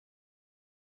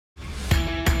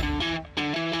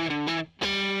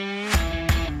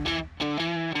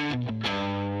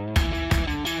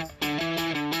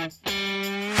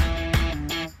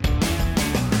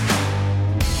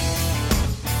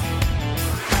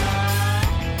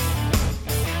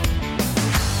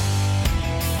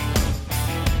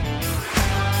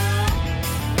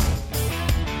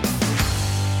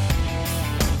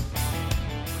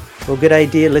Well,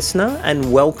 g'day, dear listener,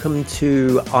 and welcome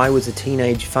to I Was a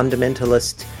Teenage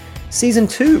Fundamentalist, Season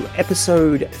 2,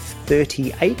 Episode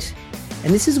 38.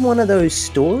 And this is one of those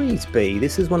stories, B.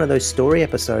 This is one of those story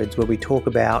episodes where we talk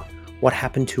about what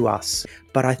happened to us.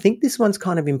 But I think this one's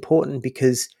kind of important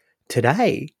because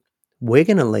today we're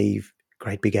going to leave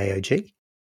Great Big AOG.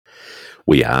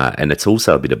 We are, and it's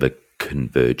also a bit of a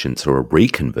convergence or a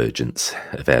reconvergence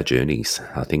of our journeys.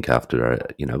 I think after,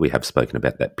 we have spoken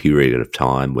about that period of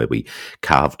time where we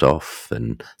carved off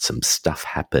and some stuff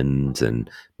happened and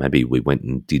maybe we went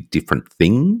and did different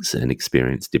things and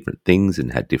experienced different things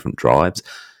and had different drives.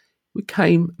 We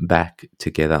came back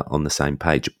together on the same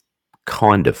page,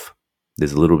 kind of.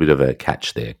 There's a little bit of a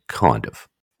catch there, kind of.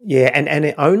 Yeah, and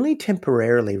it only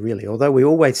temporarily, really, although we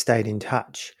always stayed in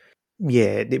touch.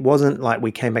 Yeah, it wasn't like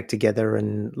we came back together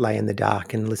and lay in the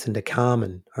dark and listened to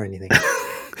Carmen or anything.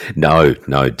 No,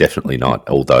 definitely not.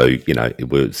 Although, it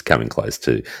was coming close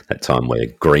to that time where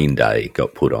Green Day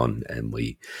got put on and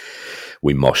we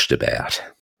moshed about.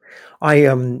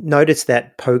 I noticed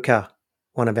that Poker,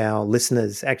 one of our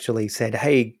listeners, actually said,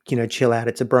 hey, chill out,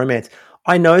 it's a bromance.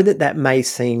 I know that may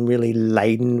seem really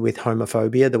laden with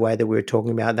homophobia, the way that we were talking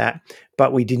about that,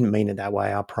 but we didn't mean it that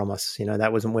way, I promise.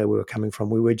 That wasn't where we were coming from.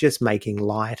 We were just making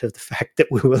light of the fact that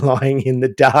we were lying in the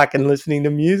dark and listening to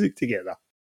music together.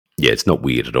 Yeah, it's not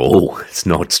weird at all. It's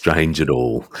not strange at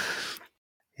all.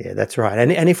 Yeah, that's right.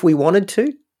 And if we wanted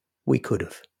to, we could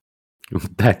have.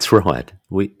 That's right.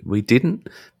 We didn't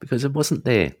because it wasn't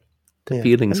there. The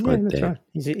feelings weren't that's there.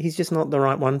 Right. He's just not the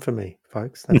right one for me,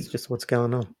 folks. That's just what's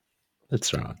going on.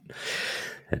 That's right.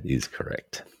 That is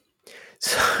correct.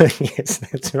 So, yes,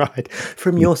 that's right.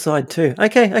 From your side too.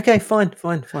 Okay, fine.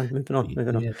 Moving on.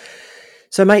 Yeah.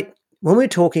 So, mate, when we were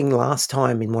talking last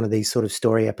time in one of these sort of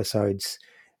story episodes,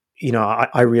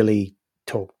 I really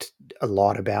talked a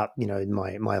lot about,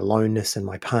 my aloneness and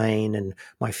my pain and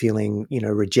my feeling,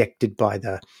 rejected by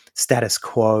the status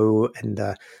quo and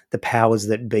the powers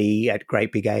that be at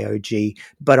Great Big AOG,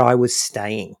 but I was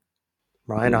staying.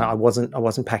 Right. I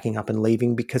wasn't packing up and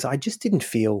leaving because I just didn't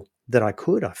feel that I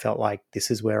could. I felt like this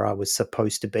is where I was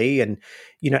supposed to be. And,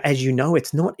 as you know,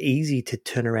 it's not easy to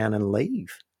turn around and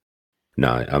leave.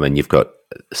 No, I mean, you've got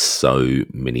so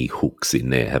many hooks in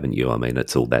there, haven't you? I mean,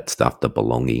 it's all that stuff, the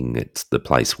belonging, it's the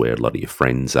place where a lot of your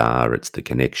friends are, it's the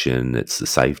connection, it's the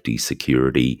safety,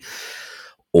 security.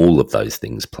 All of those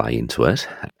things play into it.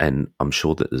 And I'm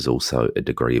sure that there's also a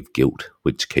degree of guilt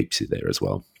which keeps you there as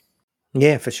well.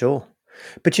 Yeah, for sure.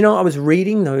 But, I was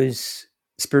reading those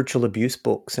spiritual abuse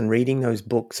books and reading those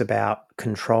books about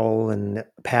control and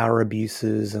power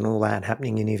abuses and all that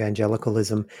happening in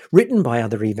evangelicalism, written by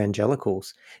other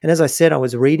evangelicals. And as I said, I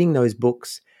was reading those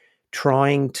books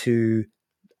trying to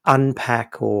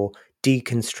unpack or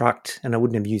deconstruct, and I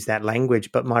wouldn't have used that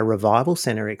language, but my revival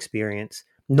center experience,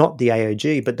 not the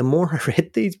AOG. But the more I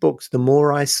read these books, the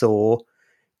more I saw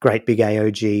Great Big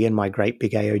AOG and my Great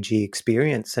Big AOG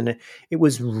experience. And it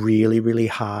was really, really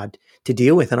hard to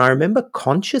deal with. And I remember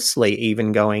consciously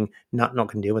even going, nah, not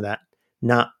going to deal with that.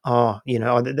 Nah,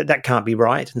 that can't be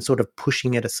right. And sort of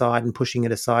pushing it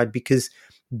aside because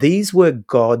these were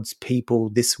God's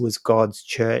people. This was God's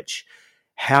church.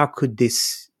 How could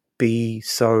this be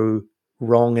so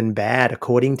wrong and bad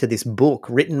according to this book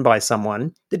written by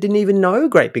someone that didn't even know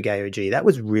Great Big AOG? That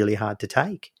was really hard to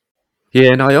take.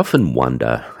 Yeah, and I often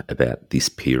wonder about this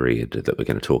period that we're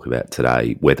going to talk about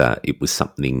today, whether it was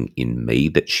something in me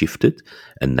that shifted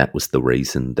and that was the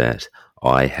reason that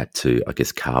I had to, I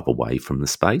guess, carve away from the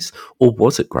space, or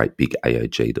was it Great Big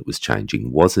AOG that was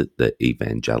changing? Was it the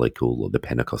evangelical or the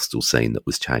Pentecostal scene that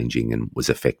was changing and was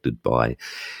affected by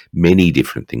many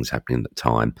different things happening at the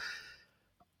time?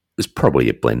 It was probably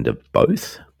a blend of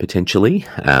both, potentially,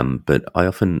 but I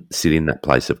often sit in that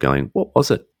place of going, what was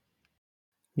it?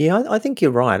 Yeah, I think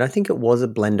you're right. I think it was a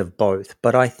blend of both,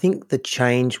 but I think the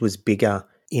change was bigger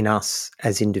in us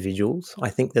as individuals. I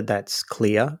think that that's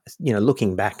clear.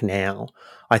 Looking back now,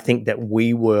 I think that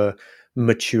we were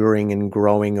maturing and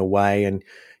growing away and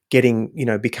getting,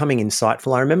 becoming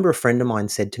insightful. I remember a friend of mine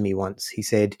said to me once, he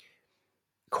said,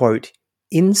 quote,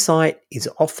 "Insight is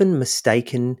often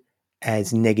mistaken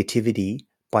as negativity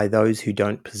by those who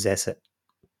don't possess it."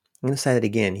 I'm going to say that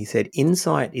again. He said,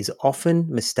 "Insight is often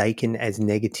mistaken as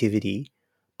negativity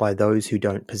by those who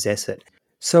don't possess it."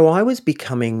 So I was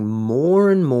becoming more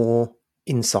and more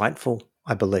insightful,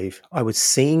 I believe. I was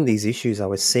seeing these issues, I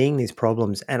was seeing these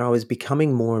problems, and I was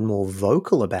becoming more and more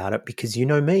vocal about it because you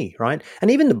know me, right?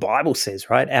 And even the Bible says,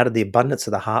 right, out of the abundance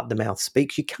of the heart, the mouth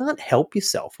speaks. You can't help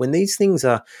yourself when these things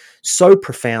are so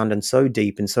profound and so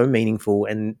deep and so meaningful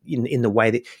and in the way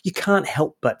that you can't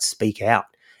help but speak out.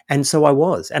 And so I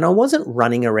was. And I wasn't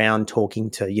running around talking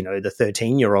to, the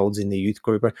 13-year-olds in the youth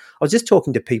group. I was just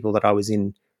talking to people that I was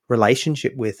in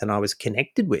relationship with and I was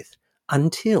connected with,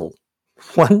 until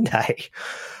one day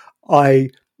I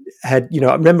had,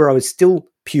 I remember I was still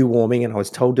pew warming and I was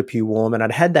told to pew warm, and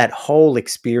I'd had that whole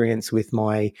experience with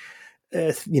my,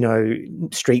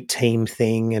 street team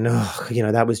thing. And,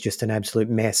 that was just an absolute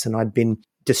mess. And I'd been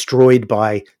destroyed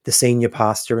by the senior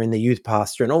pastor and the youth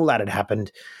pastor, and all that had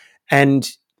happened. And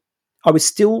I was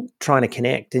still trying to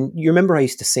connect. And you remember I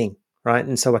used to sing, right?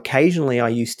 And so occasionally I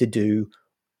used to do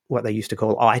what they used to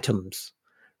call items.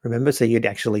 Remember? So you'd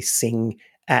actually sing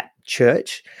at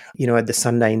church, at the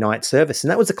Sunday night service.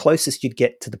 And that was the closest you'd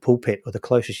get to the pulpit, or the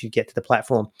closest you'd get to the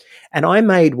platform. And I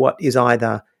made what is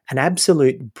either an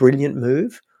absolute brilliant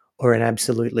move or an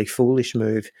absolutely foolish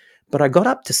move. But I got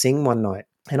up to sing one night,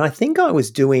 and I think I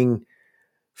was doing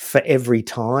For Every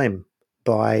Time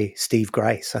by Steve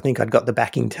Grace. I think I'd got the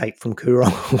backing tape from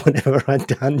Koorong or whatever I'd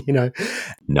done,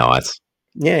 Nice.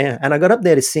 Yeah. And I got up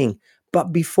there to sing.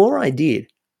 But before I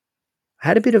did, I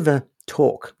had a bit of a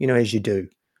talk, as you do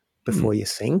before you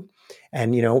sing.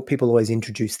 And, people always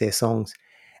introduce their songs.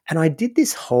 And I did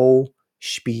this whole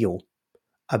spiel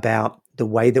about the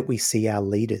way that we see our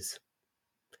leaders.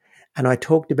 And I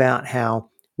talked about how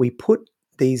we put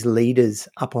these leaders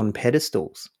up on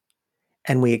pedestals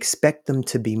and we expect them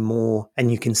to be more,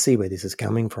 and you can see where this is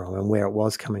coming from and where it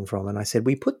was coming from. And I said,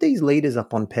 we put these leaders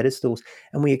up on pedestals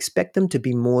and we expect them to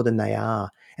be more than they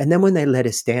are. And then when they let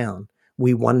us down,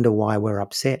 we wonder why we're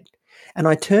upset. And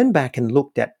I turned back and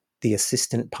looked at the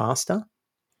assistant pastor,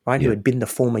 right, who had been the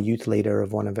former youth leader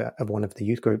of one of the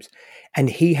youth groups. And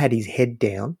he had his head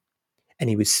down and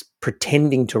he was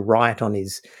pretending to write on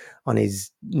his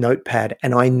notepad.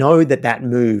 And I know that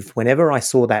move, whenever I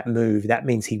saw that move, that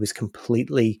means he was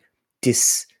completely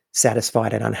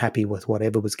dissatisfied and unhappy with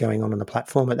whatever was going on the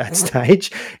platform at that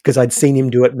stage, because I'd seen him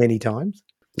do it many times.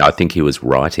 I think he was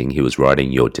writing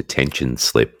your detention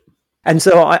slip. And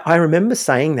so I remember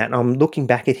saying that, and I'm looking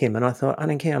back at him and I thought, I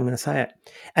don't care, I'm going to say it.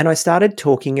 And I started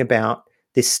talking about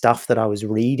this stuff that I was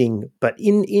reading, but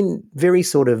in very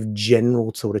sort of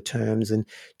general sort of terms, and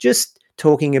just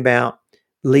talking about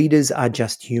leaders are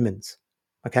just humans.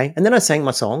 Okay. And then I sang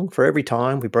my song, For Every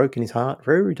Time We Broke in His Heart,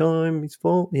 For Every Time He's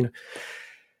Fall,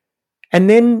 And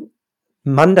then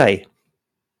Monday,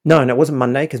 no, it wasn't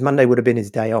Monday, because Monday would have been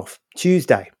his day off.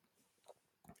 Tuesday,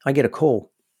 I get a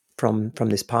call from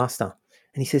this pastor,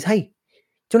 and he says, hey, do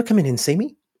you want to come in and see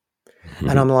me? Mm-hmm.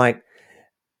 And I'm like,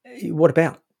 what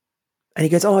about? And he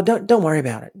goes, oh, don't worry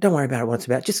about it. Don't worry about what it's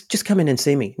about. Just come in and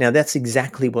see me. Now, that's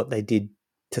exactly what they did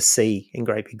to C in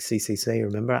Great Big CCC,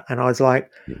 remember? And I was like,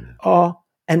 oh,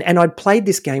 and I'd played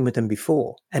this game with them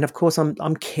before. And of course,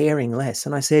 I'm caring less.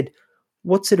 And I said,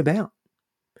 what's it about?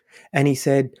 And he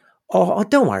said, oh,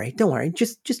 don't worry.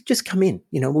 Just come in.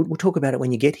 We'll talk about it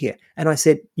when you get here. And I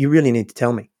said, you really need to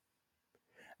tell me.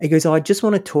 He goes, I just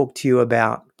want to talk to you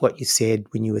about what you said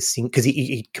when you were singing, because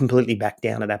he completely backed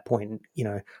down at that point.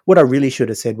 What I really should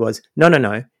have said was,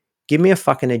 no, give me a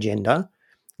fucking agenda.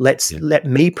 Let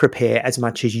me prepare as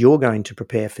much as you're going to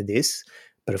prepare for this.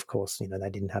 But of course,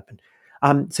 that didn't happen.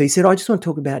 So he said, I just want to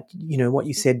talk about, what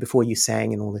you said before you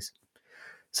sang and all this.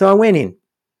 So I went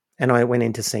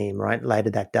in to see him, right,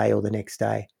 later that day or the next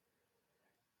day.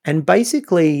 And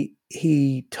basically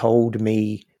he told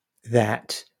me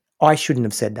that I shouldn't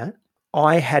have said that.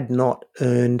 I had not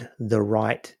earned the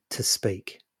right to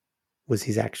speak, was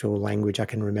his actual language I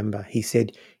can remember. He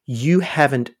said, you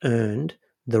haven't earned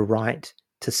the right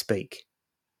to speak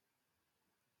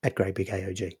at Great Big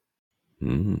AOG.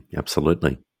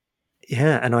 Absolutely.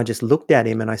 Yeah, and I just looked at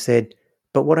him and I said,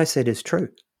 but what I said is true.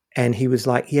 And he was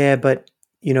like, yeah, but,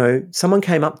 someone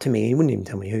came up to me, he wouldn't even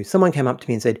tell me who, someone came up to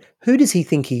me and said, who does he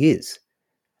think he is?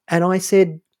 And I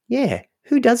said, yeah,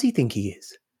 who does he think he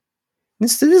is?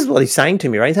 This is what he's saying to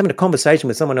me, right? He's having a conversation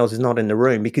with someone else who's not in the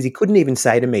room, because he couldn't even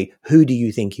say to me, who do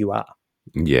you think you are?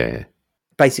 Yeah.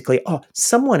 Basically,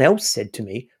 someone else said to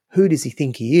me, who does he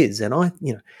think he is? And I,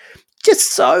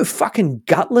 just so fucking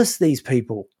gutless, these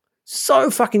people.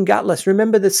 So fucking gutless.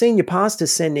 Remember the senior pastor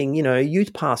sending,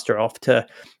 youth pastor off to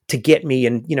get me,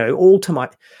 and, all to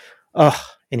my,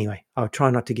 anyway, I'll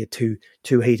try not to get too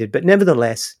heated. But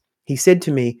nevertheless, he said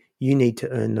to me, you need to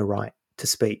earn the right to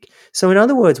speak. So in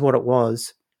other words, what it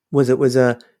was it was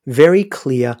a very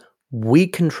clear, we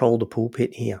control the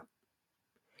pulpit here.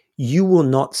 You will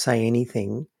not say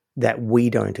anything that we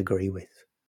don't agree with.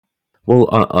 Well,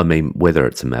 I mean, whether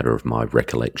it's a matter of my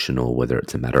recollection or whether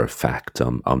it's a matter of fact,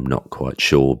 I'm not quite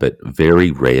sure, but very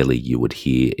rarely you would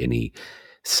hear any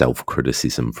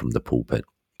self-criticism from the pulpit.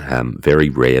 Very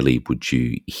rarely would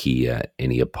you hear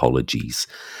any apologies.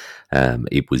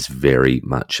 It was very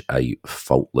much a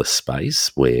faultless space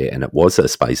and it was a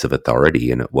space of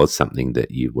authority, and it was something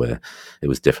that it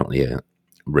was definitely a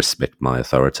respect my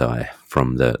authority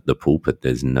from the pulpit.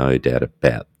 There's no doubt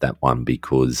about that one,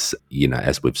 because,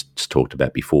 as we've talked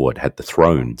about before, it had the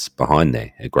thrones behind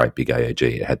there, a great big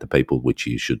AOG. It had the people which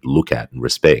you should look at and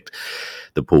respect.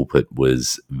 The pulpit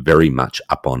was very much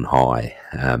up on high.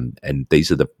 And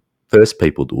these are the first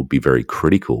people that would be very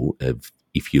critical of,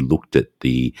 if you looked at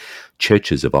the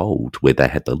churches of old, where they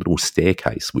had the little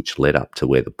staircase which led up to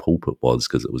where the pulpit was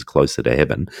because it was closer to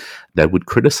heaven, they would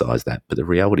criticise that. But the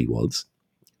reality was,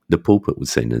 the pulpit was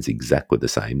seen as exactly the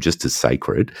same, just as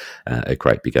sacred, a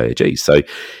great big AOG. So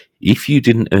if you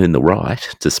didn't earn the right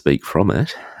to speak from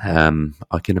it,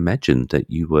 I can imagine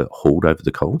that you were hauled over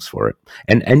the coals for it.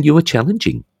 And you were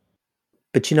challenging.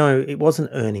 But it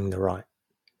wasn't earning the right.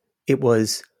 It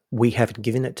was, we haven't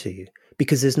given it to you,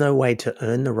 because there's no way to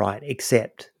earn the right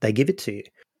except they give it to you.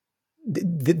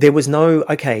 There was no,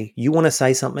 okay, you want to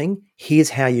say something, here's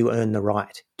how you earn the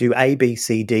right. Do A, B,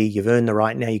 C, D, you've earned the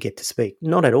right, now you get to speak.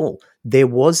 Not at all. There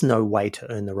was no way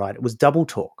to earn the right. It was double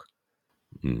talk.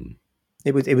 Mm.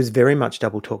 It was very much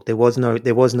double talk. There was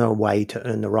no way to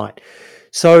earn the right.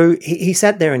 So he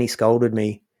sat there and he scolded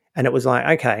me, and it was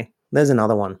like, okay, there's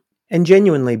another one. And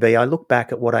genuinely, B, I look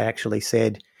back at what I actually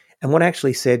said, and what I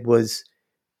actually said was,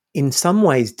 in some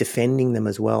ways, defending them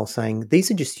as well, saying,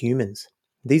 these are just humans.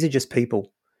 These are just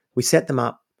people. We set them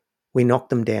up, we knock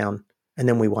them down, and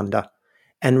then we wonder.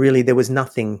 And really, there was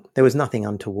nothing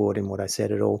untoward in what I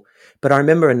said at all. But I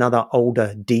remember another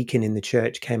older deacon in the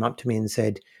church came up to me and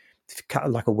said,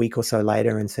 like a week or so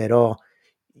later, and said, oh,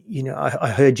 I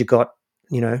heard you got,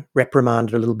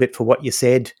 reprimanded a little bit for what you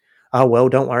said. Oh, well,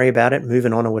 don't worry about it.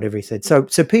 Moving on, or whatever he said. So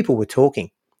people were talking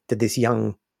that this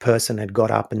young person had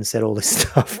got up and said all this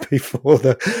stuff before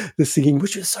the singing,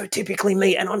 which was so typically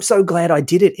me. And I'm so glad I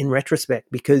did it in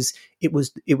retrospect, because it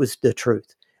was the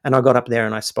truth. And I got up there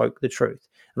and I spoke the truth.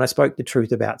 And I spoke the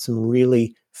truth about some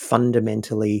really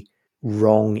fundamentally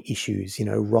wrong issues,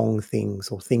 wrong things,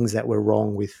 or things that were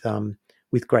wrong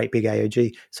with Great Big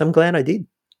AOG. So I'm glad I did.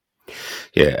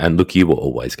 Yeah, and look, you were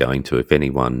always going to, if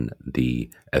anyone, the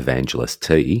evangelist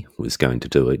T, was going to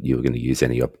do it, you were going to use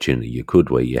any opportunity you could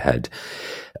where you had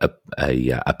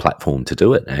a platform to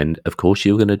do it. And of course,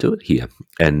 you were going to do it here.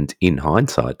 And in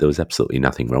hindsight, there was absolutely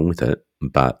nothing wrong with it.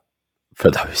 But for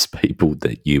those people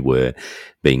that you were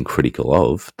being critical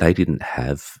of, they didn't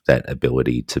have that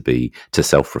ability to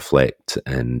self-reflect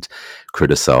and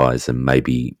criticise and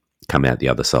maybe come out the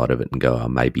other side of it and go, oh,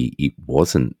 maybe it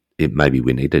wasn't. Maybe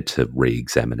we needed to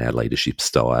re-examine our leadership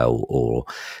style or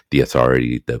the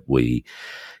authority that we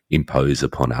impose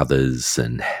upon others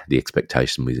and the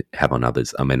expectation we have on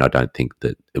others. I mean, I don't think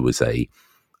that it was a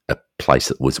place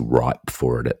that was ripe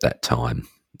for it at that time.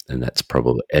 And that's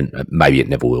probably, and maybe it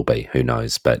never will be, who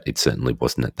knows, but it certainly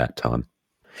wasn't at that time.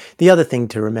 The other thing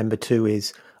to remember too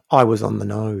is I was on the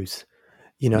nose,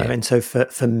 Yeah. and so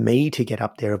for me to get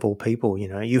up there, of all people,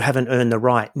 you haven't earned the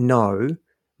right. No,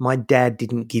 my dad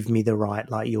didn't give me the right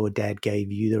like your dad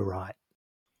gave you the right.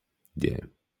 Yeah.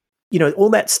 All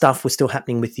that stuff was still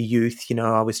happening with the youth.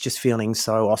 I was just feeling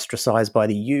so ostracized by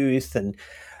the youth, and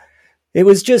it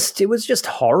was just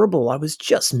horrible. I was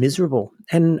just miserable.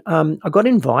 And I got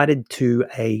invited to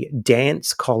a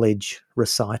dance college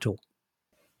recital.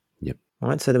 Yep.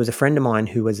 Right. So there was a friend of mine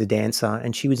who was a dancer,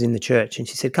 and she was in the church, and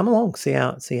she said, come along, see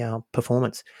our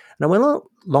performance. And I went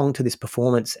along to this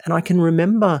performance, and I can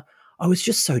remember I was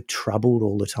just so troubled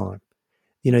all the time.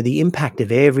 The impact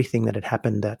of everything that had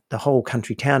happened, that the whole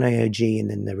country town AOG, and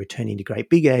then the returning to Great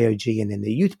Big AOG, and then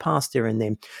the youth pastor, and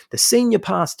then the senior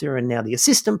pastor, and now the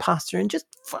assistant pastor, and just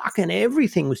fucking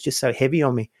everything was just so heavy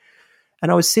on me.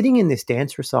 And I was sitting in this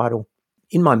dance recital.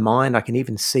 In my mind, I can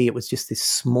even see it was just this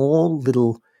small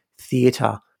little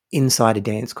theatre inside a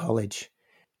dance college.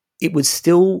 It was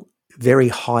still very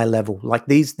high level. Like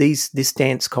this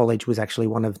dance college was actually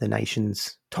one of the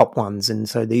nation's top ones. And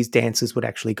so these dancers would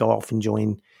actually go off and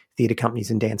join theatre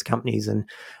companies and dance companies and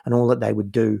all that they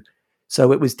would do.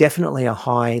 So it was definitely a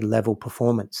high level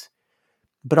performance.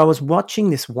 But I was watching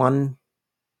this one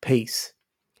piece,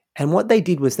 and what they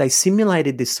did was they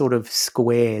simulated this sort of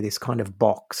square, this kind of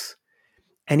box.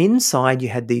 And inside you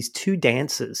had these two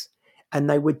dancers, and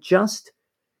they were just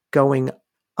going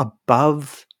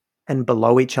above and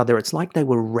below each other. It's like they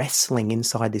were wrestling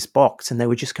inside this box, and they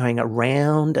were just going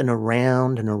around and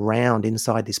around and around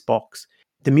inside this box.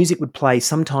 The music would play.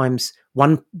 Sometimes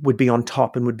one would be on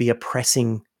top and would be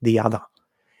oppressing the other.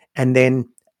 And then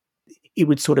it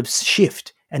would sort of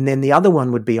shift, and then the other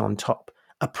one would be on top,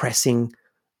 oppressing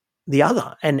the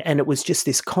other. And it was just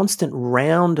this constant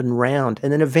round and round.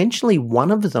 And then eventually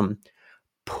one of them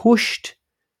pushed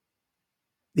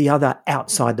the other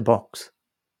outside the box.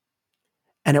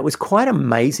 And it was quite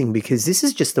amazing because this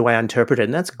is just the way I interpret it.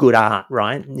 And that's good art,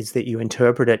 right? Is that you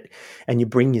interpret it and you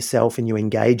bring yourself and you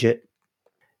engage it.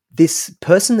 This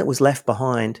person that was left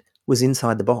behind was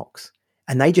inside the box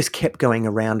and they just kept going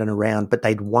around and around, but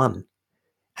they'd won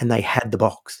and they had the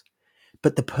box.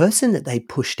 But the person that they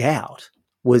pushed out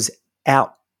was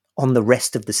out on the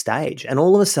rest of the stage. And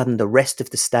all of a sudden, the rest of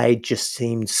the stage just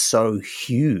seemed so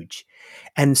huge.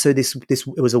 And so this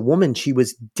it was a woman, she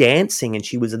was dancing and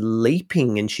she was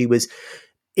leaping and she was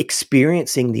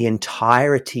experiencing the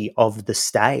entirety of the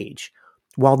stage,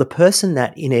 while the person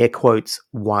that, in air quotes,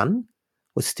 won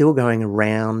was still going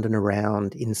around and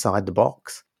around inside the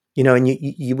box. And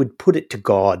you would put it to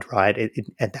God, right,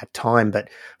 at that time. But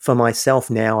for myself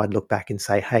now, I'd look back and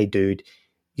say, hey, dude,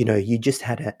 you just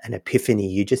had an epiphany.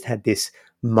 You just had this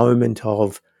moment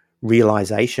of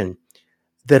realization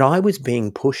that I was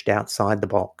being pushed outside the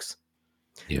box,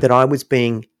 Yeah. that I was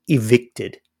being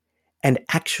evicted, and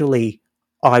actually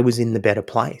I was in the better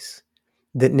place,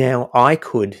 that now I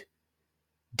could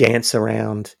dance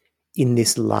around in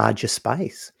this larger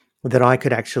space, that I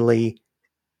could actually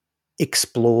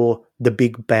explore the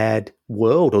big bad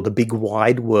world or the big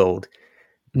wide world,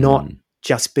 not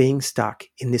just being stuck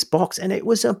in this box. And it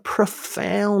was a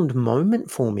profound moment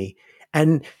for me.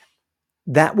 And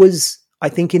that was, I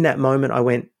think in that moment, I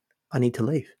went, I need to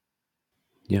leave.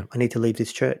 Yeah. I need to leave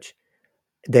this church.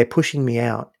 They're pushing me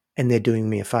out and they're doing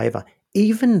me a favor.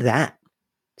 Even that.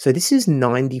 So this is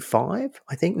 95,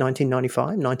 I think, 1995,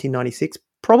 1996,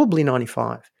 probably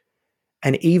 95.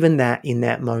 And even that, in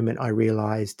that moment, I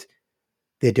realized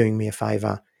they're doing me a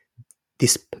favor.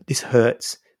 This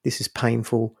hurts. This is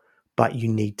painful, but you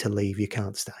need to leave. You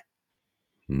can't stay.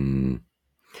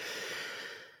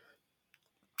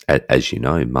 As you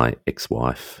know, my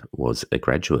ex-wife was a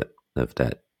graduate of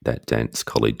that dance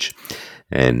college.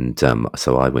 And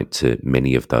so I went to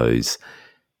many of those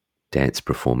dance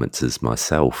performances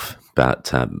myself.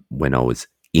 But when I was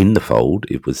in the fold,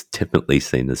 it was definitely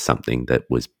seen as something that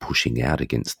was pushing out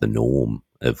against the norm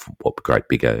of what Great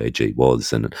Big AOG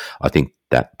was. And I think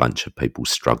that bunch of people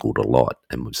struggled a lot,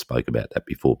 and we've spoke about that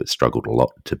before, but struggled a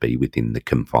lot to be within the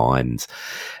confines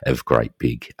of Great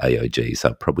Big AOG. So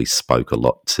it probably spoke a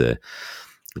lot to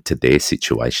their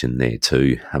situation there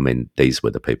too. I mean, these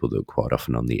were the people that were quite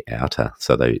often on the outer,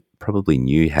 so they probably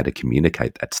knew how to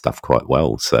communicate that stuff quite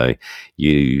well. So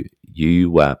you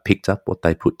picked up what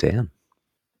they put down.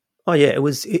 Oh yeah, it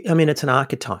was. I mean, it's an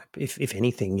archetype. If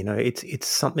anything, it's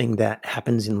something that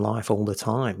happens in life all the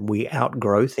time. We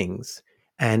outgrow things,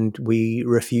 and we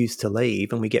refuse to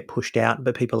leave, and we get pushed out.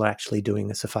 But people are actually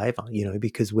doing us a favor,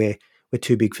 because we're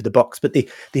too big for the box. But the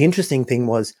interesting thing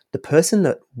was the person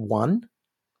that won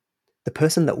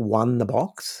the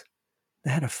box, they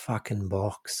had a fucking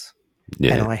box,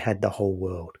 Yeah. and I had the whole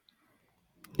world.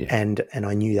 Yeah. And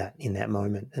I knew that in that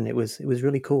moment, and it was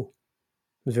really cool.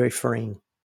 It was very freeing.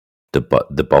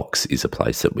 The box is a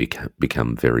place that we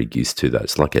become very used to, though.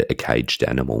 It's like a caged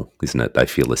animal, isn't it? They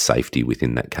feel a safety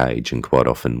within that cage, and quite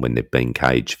often when they've been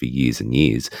caged for years and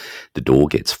years, the door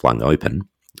gets flung open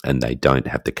and they don't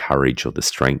have the courage or the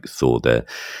strength or the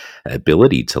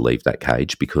ability to leave that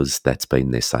cage because that's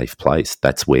been their safe place.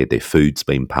 That's where their food's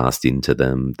been passed into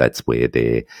them. That's where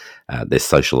their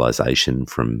socialization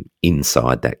from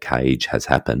inside that cage has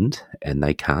happened, and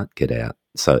they can't get out.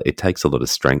 So it takes a lot of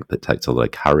strength, it takes a lot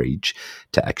of courage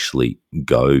to actually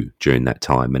go during that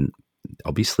time. And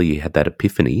obviously you had that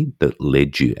epiphany that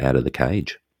led you out of the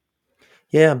cage.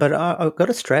 Yeah, but I've got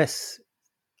to stress,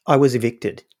 I was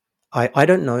evicted. I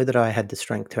don't know that I had the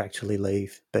strength to actually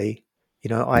leave, B.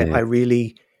 I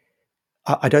really,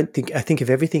 I don't think, I think if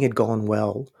everything had gone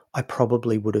well, I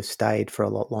probably would have stayed for a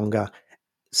lot longer.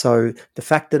 So the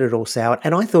fact that it all soured,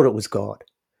 and I thought it was God.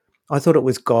 I thought it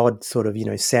was God sort of,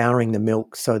 souring the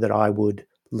milk so that I would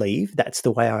leave. That's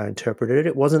the way I interpreted it.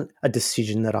 It wasn't a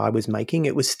decision that I was making.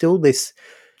 It was still this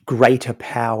greater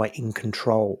power in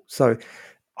control. So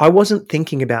I wasn't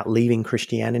thinking about leaving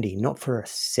Christianity, not for a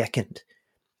second.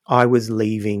 I was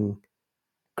leaving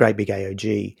Great Big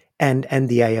AOG and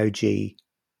the AOG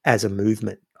as a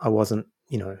movement. I wasn't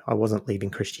leaving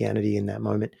Christianity in that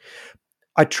moment.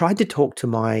 I tried to talk to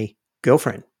my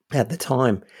girlfriend at the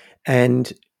time,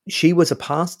 and she was a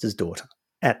pastor's daughter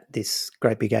at this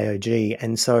Great Big AOG.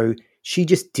 And so she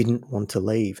just didn't want to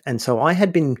leave. And so I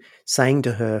had been saying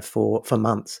to her for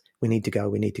months, we need to go,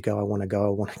 I want to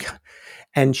go.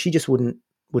 And she just wouldn't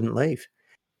leave.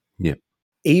 Yeah.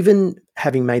 Even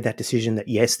having made that decision that,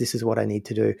 yes, this is what I need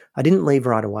to do, I didn't leave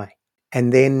right away.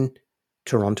 And then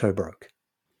Toronto broke.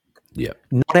 Yeah.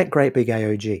 Not at Great Big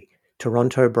AOG.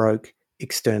 Toronto broke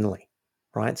externally,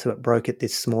 right? So it broke at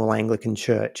this small Anglican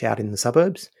church out in the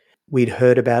suburbs. We'd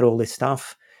heard about all this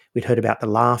stuff. We'd heard about the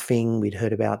laughing. We'd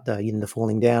heard about the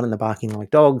falling down and the barking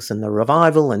like dogs and the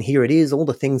revival. And here it is. All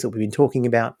the things that we've been talking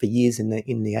about for years in the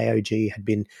AOG had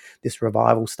been this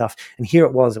revival stuff. And here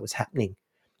it was happening.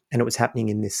 And it was happening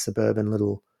in this suburban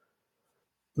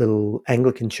little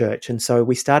Anglican church. And so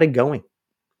we started going.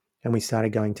 And we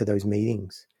started going to those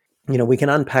meetings. We can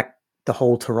unpack the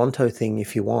whole Toronto thing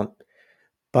if you want.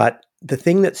 But the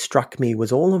thing that struck me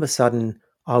was all of a sudden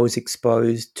I was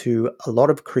exposed to a lot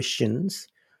of Christians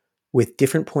with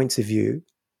different points of view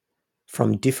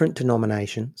from different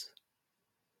denominations.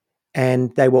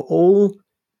 And they were all,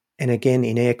 and again,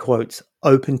 in air quotes,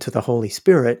 open to the Holy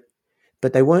Spirit,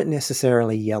 but they weren't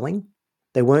necessarily yelling.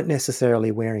 They weren't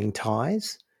necessarily wearing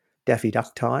ties, Daffy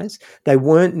Duck ties. They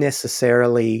weren't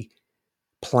necessarily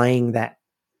playing that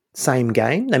same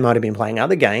game. They might have been playing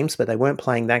other games, but they weren't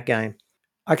playing that game.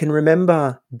 I can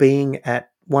remember being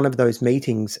at one of those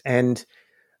meetings and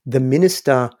the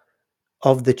minister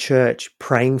of the church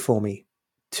praying for me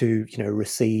to,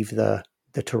 receive the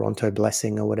Toronto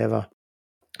blessing or whatever.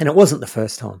 And it wasn't the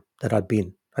first time that I'd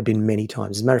been. I'd been many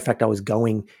times. As a matter of fact, I was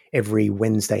going every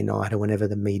Wednesday night or whenever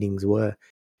the meetings were.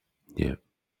 Yeah.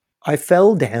 I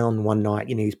fell down one night,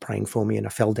 he was praying for me and I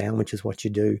fell down, which is what you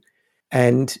do.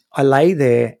 And I lay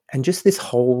there and just this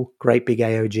whole Great Big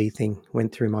AOG thing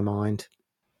went through my mind.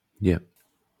 Yeah.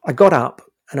 I got up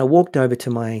and I walked over to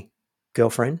my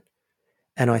girlfriend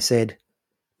and I said,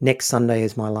 next Sunday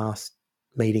is my last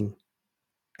meeting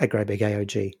at Great Big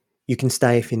AOG. You can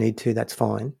stay if you need to, that's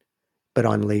fine, but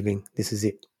I'm leaving. This is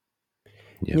it.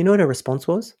 Yeah. You know what her response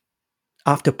was?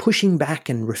 After pushing back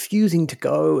and refusing to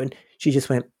go, and she just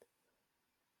went,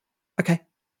 okay.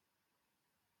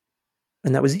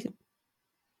 And that was it.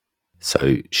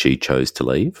 So she chose to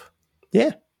leave?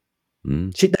 Yeah.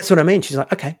 That's what I mean. She's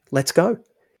like, okay, let's go.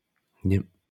 Yep.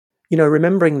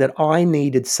 Remembering that I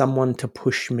needed someone to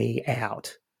push me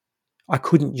out. I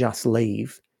couldn't just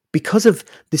leave because of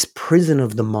this prison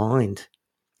of the mind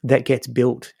that gets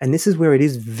built. And this is where it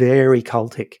is very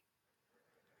cultic.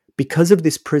 Because of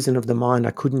this prison of the mind,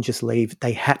 I couldn't just leave.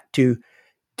 They had to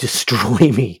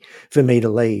destroy me for me to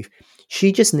leave.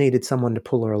 She just needed someone to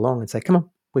pull her along and say, come on,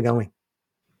 we're going.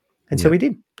 And so we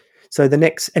did. So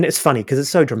and it's funny because it's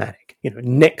so dramatic.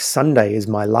 Next Sunday is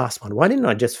my last one. Why didn't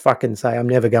I just fucking say I'm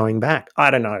never going back?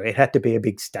 I don't know. It had to be a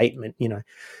big statement,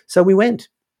 So we went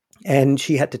and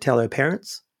she had to tell her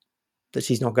parents that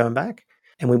she's not going back.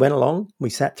 And we went along. We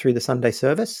sat through the Sunday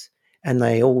service and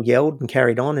they all yelled and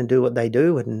carried on and do what they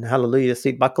do and hallelujah,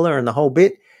 seat buckler and the whole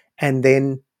bit. And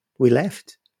then we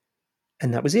left.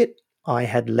 And that was it. I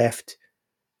had left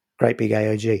Great Big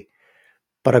AOG.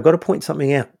 But I got to point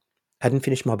something out. I hadn't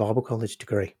finished my Bible college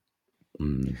degree.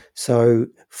 So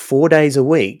 4 days a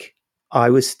week, I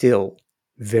was still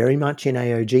very much in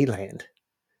AOG land.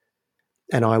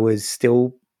 And I was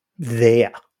still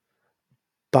there.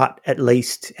 But at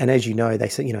least, and as you know, they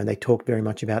say, they talk very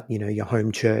much about, your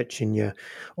home church and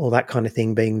all that kind of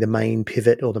thing being the main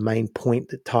pivot or the main point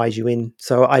that ties you in.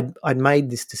 So I'd made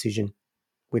this decision.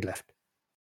 We'd left.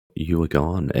 You were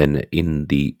gone. And in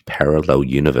the parallel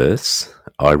universe,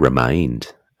 I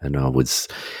remained. And I was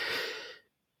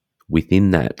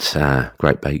within that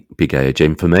Great Big AOG.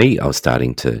 And for me, I was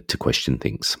starting to question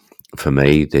things. For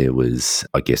me, there was,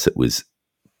 I guess it was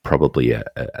probably a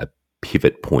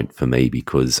pivot point for me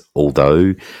because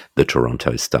although the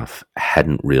Toronto stuff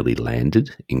hadn't really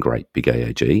landed in Great Big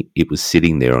AOG, it was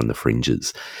sitting there on the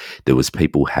fringes. There was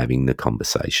people having the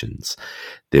conversations.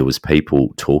 There was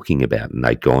people talking about, and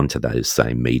they'd gone to those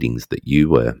same meetings that you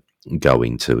were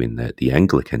going to in the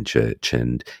Anglican church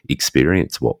and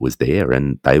experience what was there.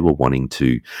 And they were wanting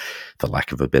to, for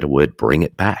lack of a better word, bring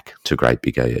it back to Great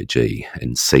Big AOG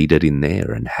and seed it in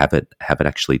there and have it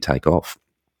actually take off.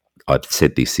 I've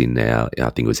said this in I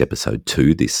think it was episode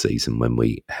 2 this season when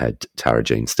we had Tara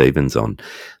Jean Stevens on,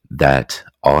 that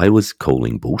I was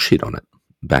calling bullshit on it.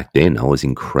 Back then, I was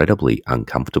incredibly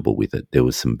uncomfortable with it. There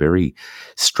was some very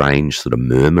strange sort of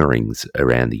murmurings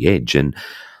around the edge. And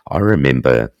I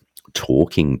remember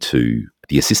talking to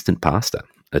the assistant pastor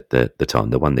at the time,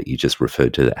 the one that you just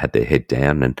referred to that had their head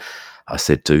down. And I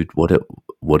said, dude, what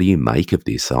do you make of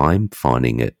this? I'm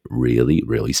finding it really,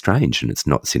 really strange and it's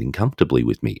not sitting comfortably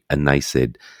with me. And they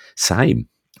said, same.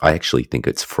 I actually think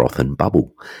it's froth and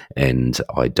bubble, and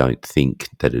I don't think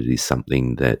that it is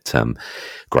something that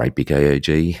Great Big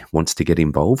AOG wants to get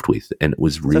involved with. And it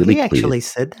was So really he clear. actually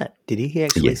said that, did he? He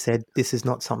actually Yeah. said this is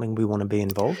not something we want to be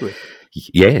involved with.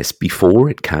 Yes, before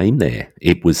it came there,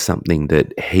 it was something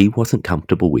that he wasn't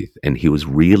comfortable with, and he was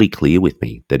really clear with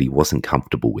me that he wasn't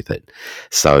comfortable with it.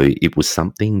 So it was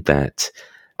something that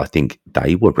I think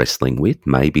they were wrestling with.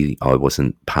 Maybe I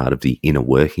wasn't part of the inner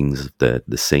workings of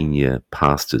the senior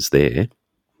pastors there.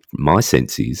 My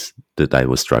sense is that they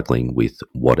were struggling with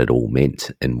what it all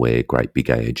meant and where Great Big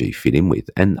AOG fit in with.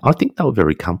 And I think they were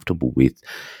very comfortable with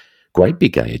Great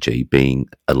Big AOG being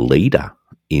a leader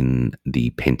in the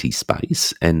Penty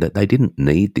space, and that they didn't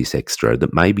need this extra,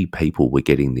 that maybe people were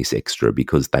getting this extra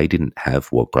because they didn't have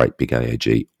what Great Big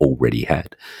AOG already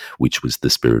had, which was the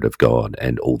Spirit of God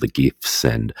and all the gifts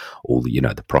and all the,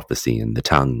 the prophecy and the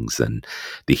tongues and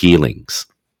the healings.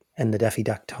 And the Daffy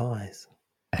Duck ties.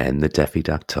 And the Daffy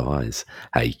Duck ties.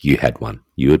 Hey, you had one.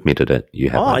 You admitted it. You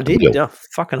had one. I did.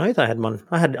 Fucking oath I had one.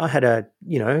 I had a,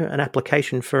 an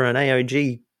application for an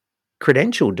AOG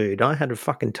credential, dude. I had a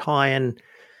fucking tie and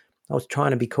I was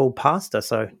trying to be called pastor.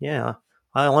 So, yeah,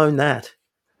 I'll own that.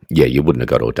 Yeah, you wouldn't have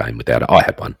got ordained without it. I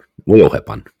had one. We all had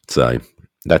one. So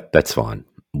that's fine.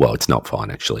 Well, it's not fine,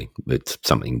 actually. It's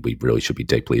something we really should be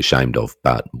deeply ashamed of,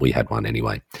 but we had one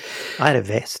anyway. I had a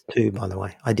vest too, by the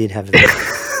way. I did have a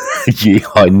vest.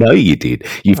 I know you did.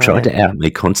 You've tried to out me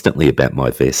constantly about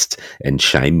my vest and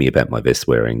shame me about my vest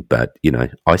wearing, but,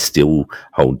 I still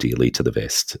hold dearly to the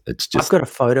vest. It's just... I've got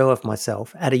a photo of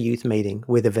myself at a youth meeting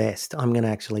with a vest. I'm going to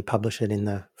actually publish it in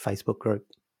the Facebook group.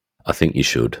 I think you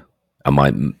should. My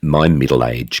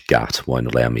middle-aged gut won't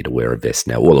allow me to wear a vest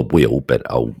now. Well, it will, but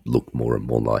I'll look more and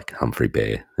more like Humphrey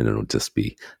Bear, and it'll just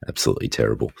be absolutely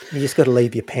terrible. You just got to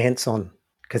leave your pants on,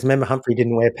 because remember Humphrey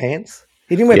didn't wear pants?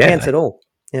 He didn't wear pants at all.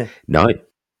 Yeah. No.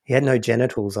 He had no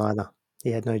genitals either.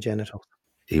 He had no genitals.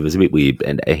 He was a bit weird,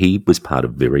 and he was part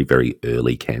of very, very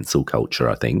early cancel culture,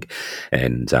 I think.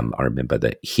 And I remember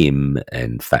that him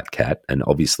and Fat Cat, and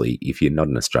obviously if you're not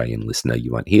an Australian listener,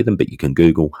 you won't hear them, but you can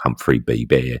Google Humphrey B.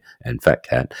 Bear and Fat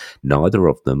Cat. Neither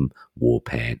of them wore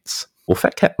pants. Or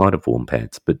Fat Cat might have worn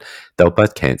pants, but they were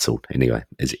both cancelled anyway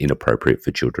as inappropriate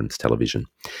for children's television.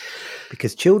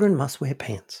 Because children must wear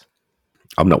pants.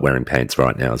 I'm not wearing pants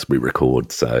right now as we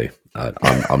record, so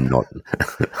I'm not.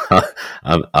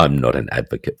 I'm not an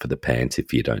advocate for the pants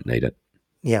if you don't need it.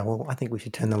 Yeah, well, I think we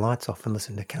should turn the lights off and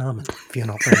listen to Carmen if you're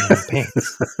not wearing any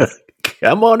pants.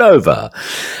 Come on over.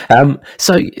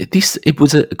 So it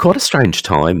was quite a strange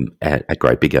time at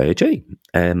Great Big AOG.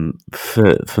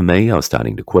 For me, I was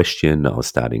starting to question. I was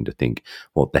starting to think,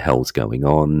 what the hell's going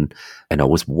on? And I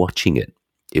was watching it.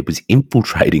 It was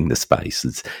infiltrating the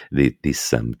spaces,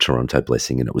 this Toronto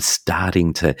blessing, and it was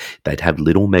starting to, they'd have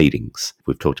little meetings.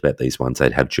 We've talked about these ones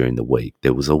they'd have during the week.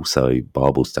 There was also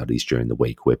Bible studies during the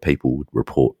week where people would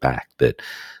report back that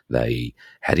they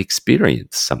had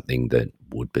experienced something that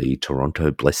would be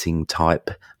Toronto blessing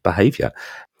type behaviour.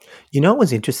 You know what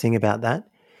was interesting about that?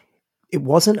 It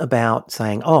wasn't about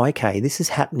saying, oh, okay, this is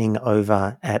happening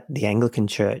over at the Anglican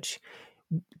Church.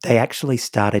 They actually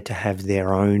started to have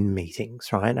their own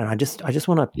meetings, right? And I just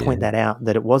want to point that out,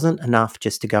 that it wasn't enough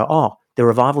just to go, oh, the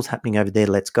revival's happening over there,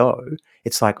 let's go.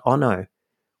 It's like, oh no,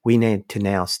 we need to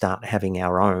now start having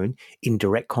our own in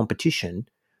direct competition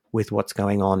with what's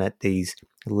going on at these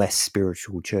less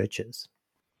spiritual churches.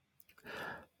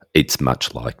 It's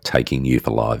much like taking Youth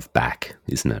Alive back,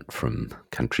 isn't it, from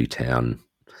Country Town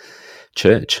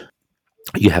Church?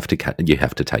 You have to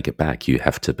take it back. You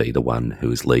have to be the one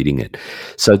who is leading it.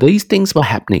 So these things were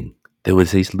happening. There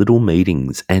was these little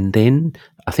meetings, and then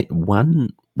I think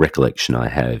one recollection I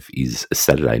have is a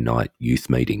Saturday night youth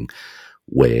meeting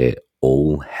where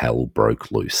all hell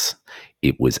broke loose.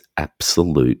 It was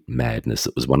absolute madness.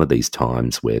 It was one of these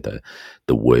times where the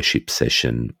worship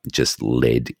session just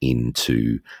led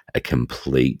into a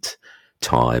complete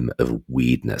time of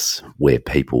weirdness where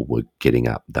people were getting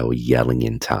up, they were yelling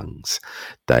in tongues,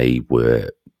 they were,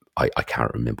 I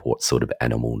can't remember what sort of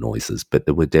animal noises, but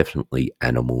there were definitely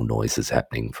animal noises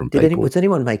happening from people. Was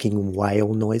anyone making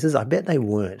whale noises? I bet they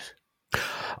weren't.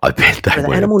 I bet they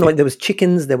weren't. Animal noise, there was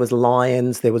chickens, there was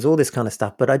lions, there was all this kind of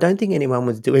stuff, but I don't think anyone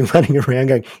was running around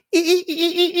going,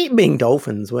 being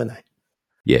dolphins, were they?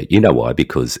 Yeah, you know why?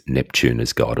 Because Neptune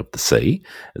is god of the sea,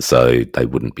 so they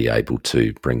wouldn't be able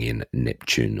to bring in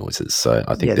Neptune noises. So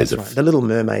I think there's right. The Little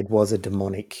Mermaid was a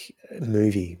demonic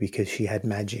movie because she had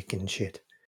magic and shit.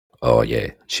 Oh yeah,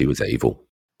 she was evil.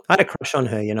 I had a crush on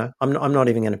her, I'm not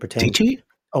even going to pretend. Did you?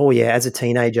 Oh yeah, as a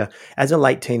teenager, as a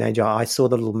late teenager, I saw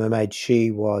The Little Mermaid. She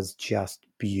was just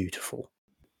beautiful.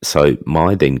 So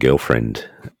my then girlfriend,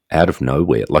 out of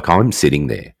nowhere, like I'm sitting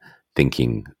there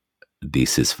thinking,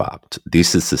 this is fucked.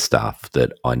 This is the stuff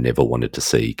that I never wanted to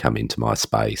see come into my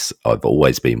space. I've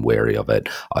always been wary of it.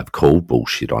 I've called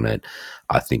bullshit on it.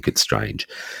 I think it's strange.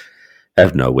 Out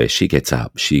of nowhere, she gets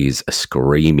up. She's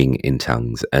screaming in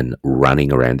tongues and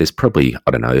running around. There's probably,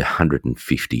 I don't know,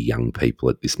 150 young people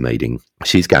at this meeting.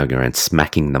 She's going around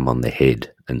smacking them on the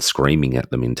head and screaming at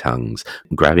them in tongues,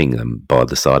 grabbing them by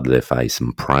the side of their face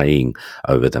and praying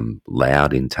over them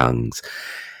loud in tongues.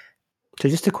 So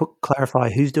just to clarify,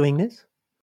 who's doing this?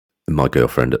 My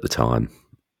girlfriend at the time,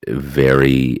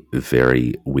 very,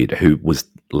 very weird, who was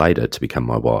later to become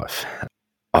my wife.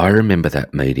 I remember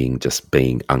that meeting just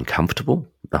being uncomfortable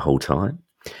the whole time,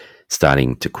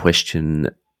 starting to question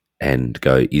and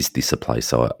go, is this a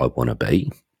place I want to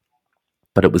be?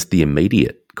 But it was the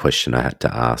immediate question I had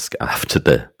to ask after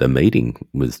the meeting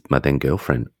was my then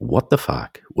girlfriend, what the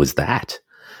fuck was that?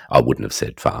 I wouldn't have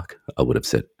said fuck. I would have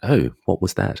said, oh, what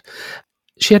was that?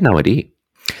 She had no idea.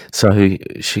 So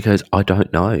she goes, I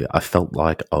don't know. I felt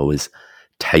like I was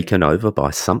taken over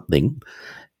by something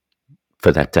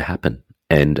for that to happen.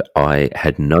 And I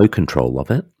had no control of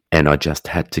it. And I just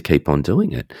had to keep on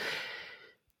doing it.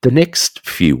 The next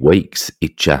few weeks,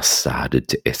 it just started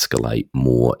to escalate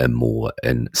more and more,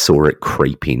 and saw it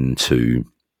creep into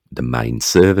the main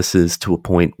services to a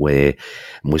point where,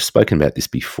 and we've spoken about this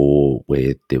before,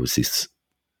 where there was this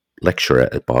lecturer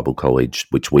at Bible College,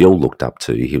 which we all looked up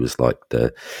to. He was like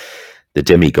the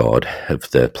demigod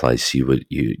of the place. You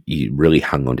really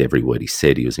hung on to every word he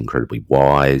said. He was incredibly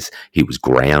wise. He was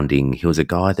grounding. He was a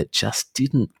guy that just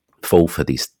didn't fall for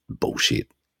this bullshit.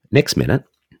 Next minute,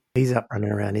 he's up running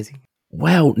around, is he?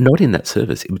 Well, not in that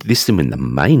service. This is in the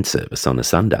main service on a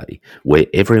Sunday where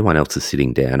everyone else is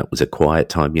sitting down. It was a quiet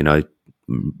time,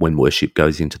 when worship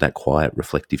goes into that quiet,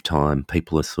 reflective time.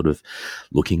 People are sort of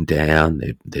looking down.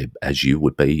 They're as you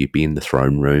would be. You'd be in the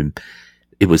throne room.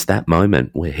 It was that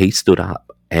moment where he stood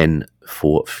up and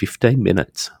for 15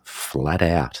 minutes, flat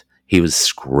out, he was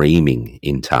screaming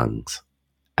in tongues,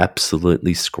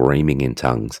 absolutely screaming in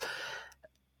tongues.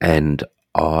 And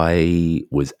I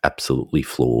was absolutely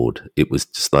floored. It was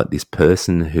just like this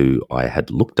person who I had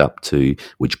looked up to,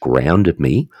 which grounded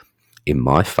me in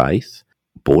my faith,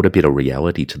 brought a bit of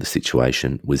reality to the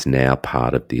situation, was now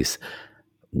part of this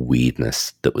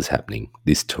weirdness that was happening,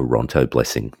 this Toronto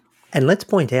blessing. And let's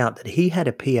point out that he had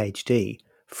a PhD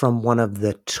from one of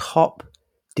the top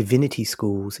divinity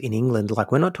schools in England.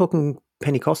 Like, we're not talking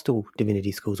Pentecostal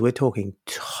divinity schools. We're talking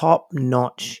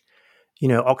top-notch,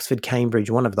 Oxford, Cambridge,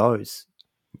 one of those.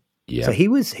 Yeah. So he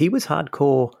was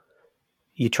hardcore.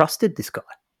 You trusted this guy.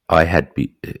 I had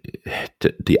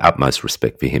the utmost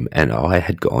respect for him, and I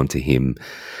had gone to him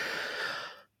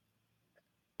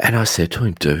and I said to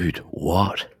him, dude,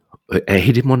 what? And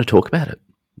he didn't want to talk about it.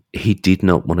 He did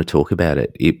not want to talk about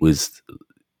it.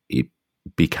 It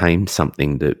became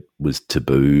something that was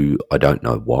taboo. I don't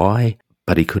know why,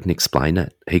 but he couldn't explain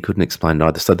it. He couldn't explain it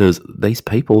either. So there's these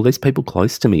people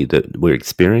close to me that were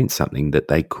experiencing something that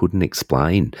they couldn't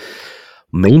explain.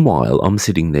 Meanwhile, I'm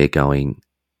sitting there going,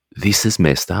 this is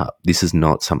messed up. This is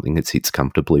not something that sits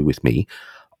comfortably with me.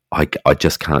 I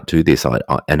just can't do this.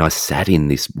 And I sat in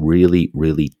this really,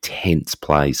 really tense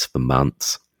place for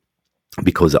months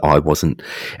because I wasn't,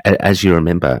 as you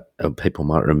remember, people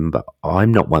might remember,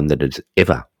 I'm not one that has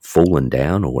ever fallen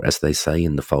down, or as they say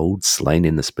in the fold, slain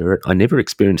in the spirit. I never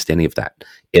experienced any of that,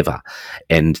 ever.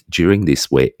 And during this,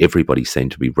 where everybody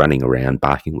seemed to be running around,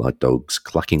 barking like dogs,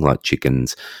 clucking like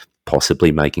chickens,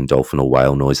 possibly making dolphin or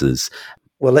whale noises.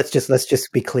 Well, let's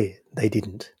just be clear. They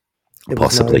didn't.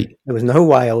 Possibly. There was no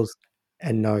whales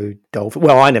and no dolphin.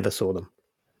 Well, I never saw them.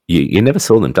 You never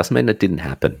saw them. Doesn't mean it didn't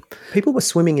happen. People were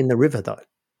swimming in the river, though.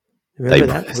 Remember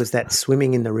that? It was that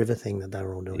swimming in the river thing that they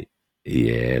were all doing.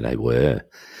 Yeah, they were.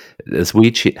 There's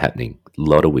weird shit happening. A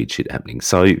lot of weird shit happening.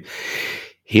 So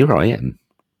here I am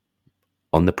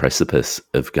on the precipice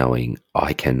of going,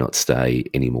 I cannot stay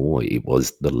anymore. It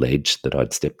was the ledge that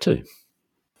I'd stepped to.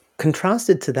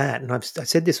 Contrasted to that, and I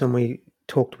said this when we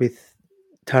talked with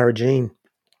Tara Jean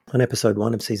on episode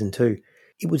 1 of season 2,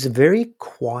 it was a very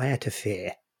quiet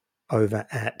affair over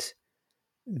at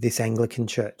this Anglican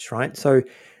church, right? So,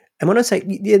 and when I say,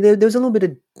 yeah, there was a little bit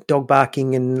of dog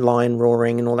barking and lion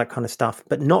roaring and all that kind of stuff,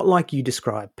 but not like you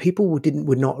described. People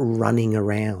were not running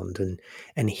around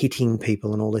and hitting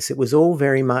people and all this. It was all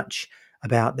very much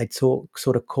about, they'd sort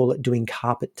of call it doing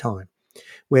carpet time,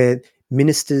 where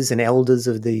ministers and elders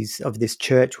of this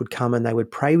church would come and they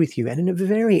would pray with you, and in a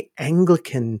very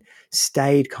Anglican,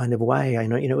 staid kind of way.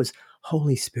 It was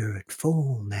Holy Spirit,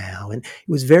 fall now. And it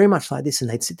was very much like this. And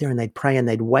they'd sit there and they'd pray and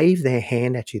they'd wave their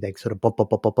hand at you. They'd sort of bop, bop,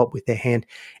 bop, bop, bop with their hand.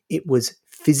 It was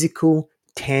physical,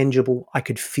 tangible. I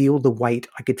could feel the weight.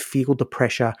 I could feel the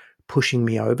pressure pushing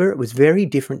me over. It was very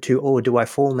different to, oh, do I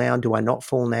fall now? Do I not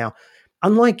fall now?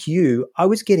 Unlike you, I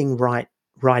was getting right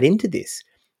into this,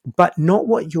 but not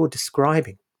what you're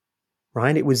describing,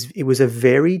 right? It was a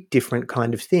very different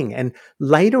kind of thing. And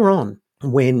later on,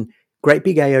 when Great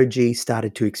Big AOG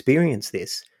started to experience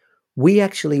this, we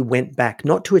actually went back,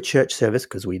 not to a church service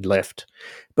because we'd left,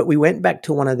 but we went back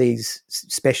to one of these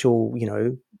special,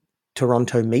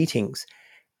 Toronto meetings.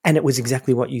 And it was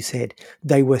exactly what you said.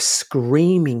 They were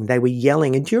screaming, they were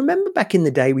yelling. And do you remember back in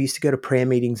the day, we used to go to prayer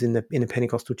meetings in a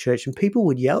Pentecostal church and people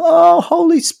would yell, "Oh,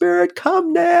 Holy Spirit,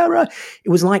 come now." It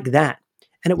was like that.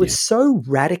 And it was so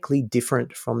radically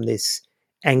different from this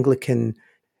Anglican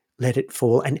let it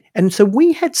fall. And so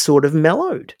we had sort of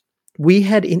mellowed. We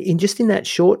had, in just in that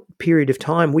short period of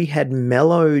time, we had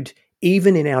mellowed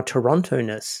even in our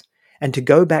Toronto-ness. And to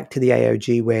go back to the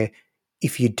AOG where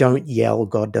if you don't yell,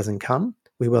 God doesn't come,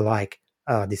 we were like,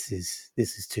 oh, this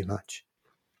is too much.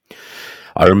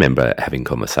 I remember having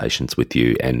conversations with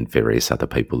you and various other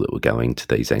people that were going to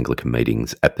these Anglican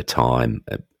meetings at the time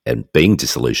and being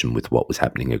disillusioned with what was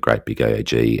happening at Great Big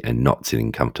AOG and not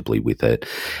sitting comfortably with it.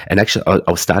 And actually,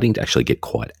 I was starting to actually get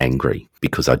quite angry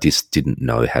because I just didn't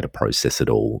know how to process it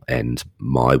all. And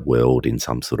my world in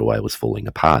some sort of way was falling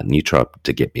apart. And you tried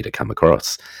to get me to come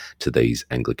across to these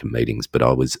Anglican meetings, but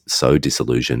I was so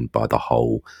disillusioned by the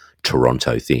whole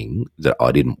Toronto thing that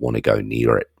I didn't want to go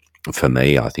near it. For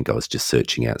me, I think I was just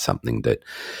searching out something that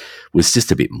was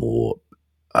just a bit more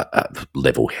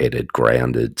level-headed,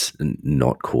 grounded, and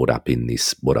not caught up in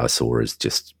this, what I saw as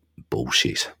just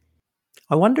bullshit.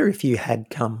 I wonder if you had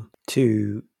come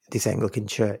to this Anglican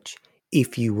church,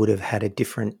 if you would have had a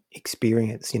different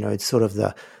experience. It's sort of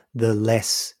the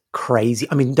less crazy.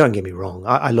 I mean, don't get me wrong.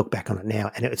 I look back on it now,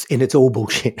 and it's all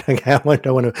bullshit. Okay, I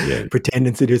don't want to pretend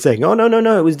and sit here saying, "Oh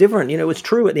no, it was different." It was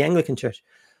true at the Anglican church.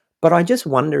 But I just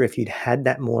wonder if you'd had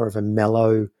that more of a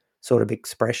mellow sort of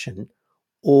expression,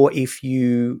 or if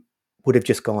you would have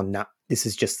just gone, nah, this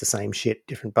is just the same shit,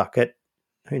 different bucket.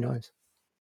 Who knows?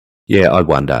 Yeah, I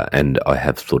wonder, and I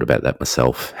have thought about that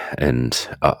myself. And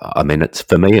I mean,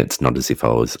 for me, it's not as if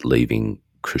I was leaving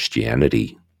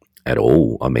Christianity at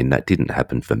all. I mean, that didn't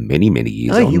happen for many, many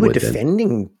years. No, you were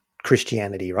defending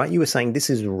Christianity, right? You were saying this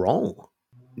is wrong.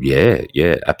 Yeah,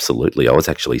 absolutely. I was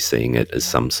actually seeing it as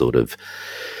some sort of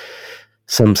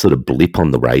blip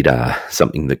on the radar,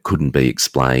 something that couldn't be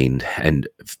explained. And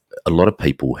a lot of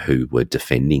people who were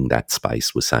defending that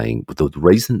space were saying, the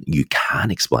reason you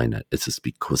can't explain it is just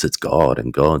because it's God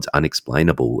and God's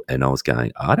unexplainable. And I was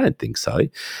going, I don't think so.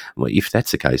 Well, if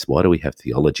that's the case, why do we have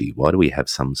theology? Why do we have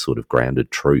some sort of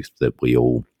grounded truth that we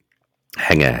all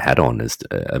hang our hat on as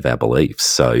of our beliefs?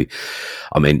 So,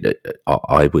 I mean,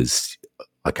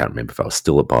 I can't remember if I was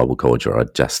still at Bible college or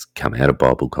I'd just come out of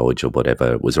Bible college or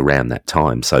whatever. It was around that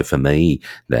time. So for me,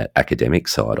 that academic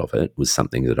side of it was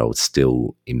something that I was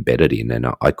still embedded in, and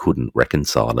I couldn't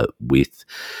reconcile it with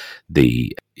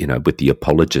the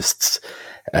apologists'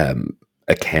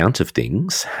 account of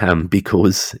things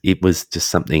because it was just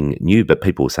something new. But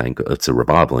people were saying it's a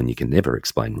revival, and you can never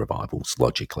explain revivals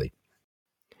logically.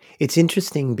 It's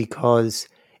interesting because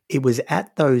it was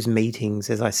at those meetings,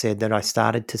 as I said, that I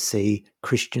started to see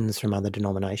Christians from other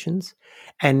denominations.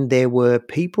 And there were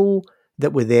people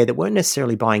that were there that weren't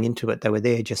necessarily buying into it. They were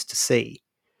there just to see.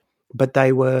 But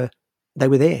they were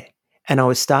there. And I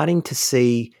was starting to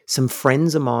see some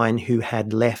friends of mine who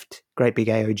had left Great Big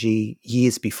AOG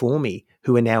years before me,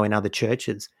 who are now in other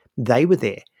churches. They were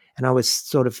there. And I was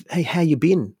sort of, hey, how you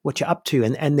been? What you up to?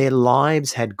 And their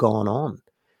lives had gone on,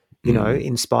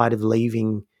 in spite of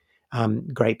leaving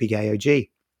Great Big AOG.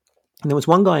 And there was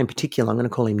one guy in particular, I'm going to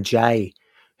call him Jay,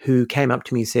 who came up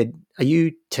to me and said, "Are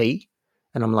you T?"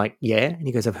 And I'm like, "Yeah." And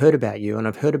he goes, "I've heard about you, and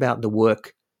I've heard about the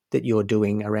work that you're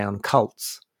doing around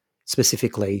cults,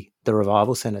 specifically the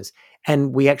revival centers."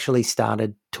 And we actually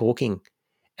started talking,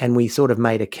 and we sort of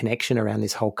made a connection around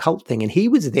this whole cult thing. And he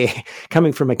was there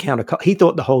coming from a counter cult. He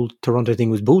thought the whole Toronto thing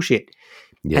was bullshit.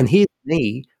 Yeah. And here's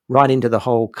me right into the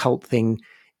whole cult thing,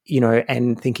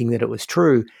 and thinking that it was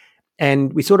true.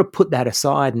 And we sort of put that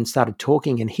aside and started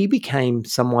talking, and he became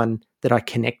someone that I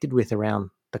connected with around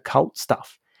the cult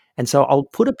stuff. And so I'll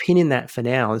put a pin in that for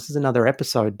now. This is another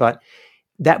episode, but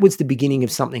that was the beginning of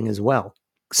something as well.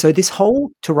 So this whole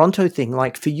Toronto thing,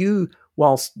 like for you,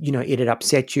 whilst, it had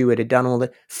upset you, it had done all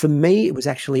that, for me, it was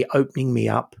actually opening me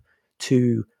up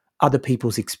to other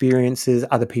people's experiences,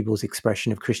 other people's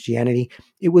expression of Christianity.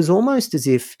 It was almost as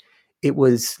if it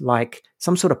was like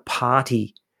some sort of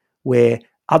party where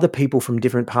other people from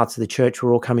different parts of the church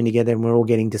were all coming together and we're all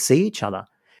getting to see each other.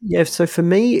 Yeah, so for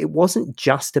me, it wasn't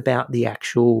just about the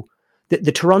actual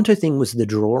the Toronto thing was the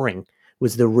drawing,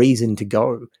 was the reason to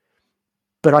go.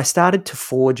 But I started to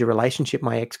forge a relationship,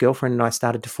 my ex-girlfriend and I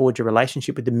started to forge a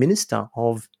relationship with the minister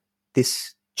of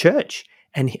this church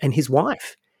and his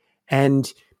wife.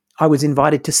 And I was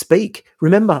invited to speak.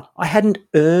 Remember, I hadn't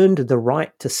earned the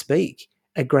right to speak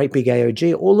at Great Big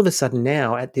AOG. All of a sudden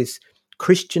now, at this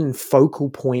Christian focal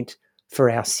point for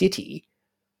our city,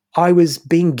 I was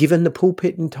being given the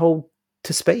pulpit and told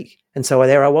to speak. And so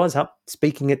there I was up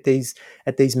speaking at these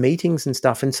meetings and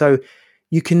stuff. And so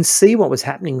you can see what was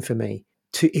happening for me.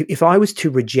 If I was to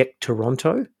reject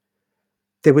Toronto,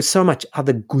 there was so much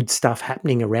other good stuff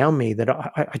happening around me that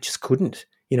I just couldn't,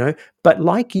 you know. But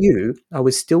like you, I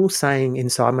was still saying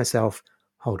inside myself,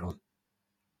 hold on,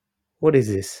 what is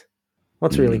this?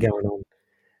 What's really going on?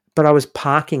 But I was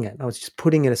parking it. I was just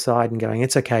putting it aside and going,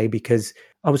 it's okay, because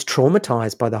I was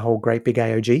traumatized by the whole Great Big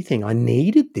AOG thing. I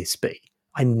needed this, B.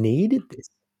 I needed this.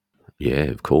 Yeah,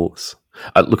 of course.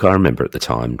 Look, I remember at the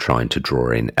time trying to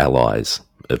draw in allies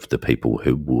of the people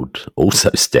who would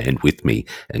also stand with me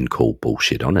and call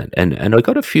bullshit on it. And I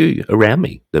got a few around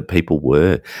me that people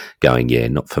were going, yeah,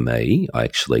 not for me. I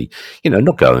actually,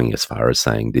 not going as far as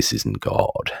saying this isn't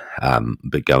God,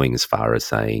 but going as far as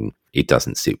saying it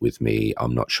doesn't sit with me.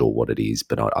 I'm not sure what it is,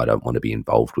 but I don't want to be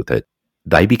involved with it.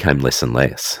 They became less and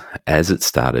less as it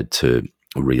started to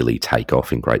really take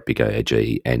off in Great Big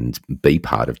AOG and be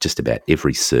part of just about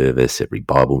every service, every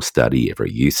Bible study,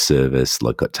 every youth service,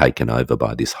 like got taken over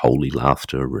by this holy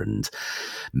laughter and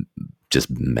just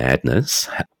madness.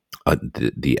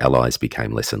 The allies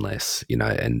became less and less,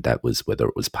 and that was whether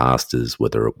it was pastors,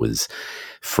 whether it was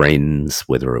friends,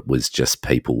 whether it was just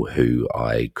people who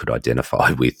I could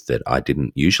identify with that I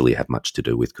didn't usually have much to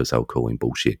do with because they were calling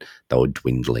bullshit. They were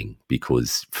dwindling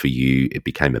because for you, it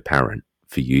became apparent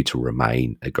for you to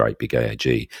remain a Great Big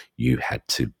AOG, you had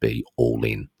to be all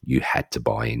in. You had to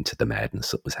buy into the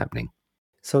madness that was happening.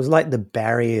 So it was like the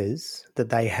barriers that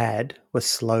they had were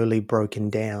slowly broken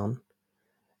down.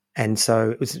 And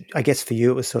so it was, I guess for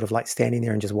you, it was sort of like standing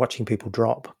there and just watching people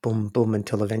drop, boom, boom,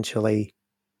 until eventually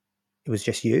it was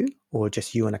just you, or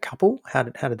just you and a couple. How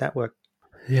did that work?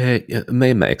 Yeah, me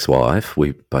and my ex-wife,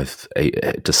 we both,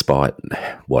 despite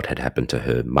what had happened to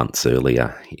her months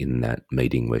earlier in that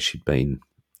meeting where she'd been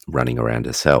running around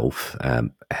herself,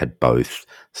 had both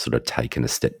sort of taken a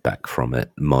step back from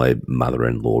it. My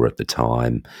mother-in-law at the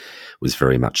time was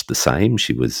very much the same.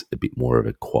 She was a bit more of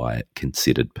a quiet,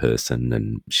 considered person,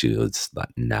 and she was like,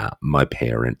 nah. My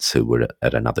parents, who were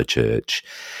at another church,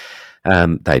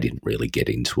 they didn't really get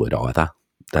into it either.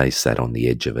 They sat on the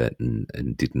edge of it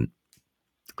and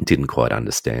didn't quite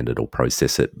understand it or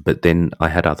process it. But then I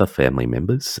had other family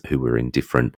members who were in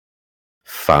different,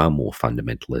 far more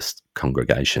fundamentalist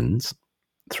congregations,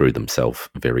 threw themselves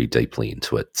very deeply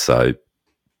into it. So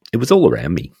it was all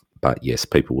around me. But yes,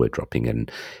 people were dropping,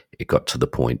 and it got to the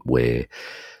point where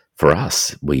for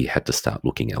us, we had to start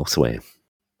looking elsewhere.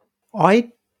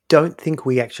 I don't think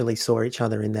we actually saw each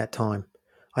other in that time.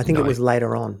 I think it was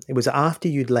later on. It was after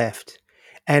you'd left.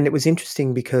 And it was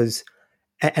interesting because,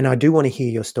 and I do want to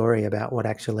hear your story about what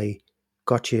actually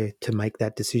got you to make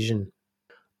that decision.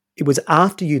 It was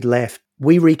after you'd left,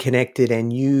 we reconnected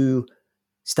and you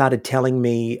started telling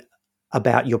me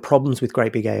about your problems with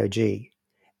Great Big AOG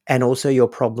and also your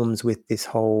problems with this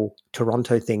whole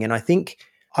Toronto thing. And I think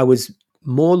I was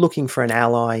more looking for an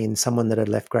ally in someone that had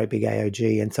left Great Big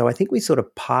AOG. And so I think we sort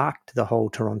of parked the whole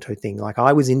Toronto thing. Like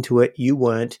I was into it, you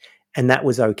weren't, and that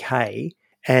was okay.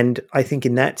 And I think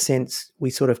in that sense, we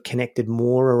sort of connected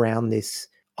more around this.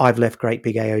 I've left Great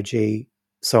Big AOG,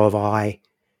 so have I,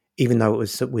 even though we're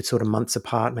sort of months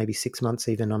apart, maybe 6 months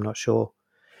even, I'm not sure.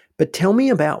 But tell me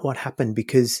about what happened,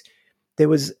 because there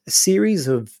was a series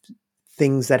of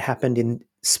things that happened in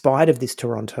spite of this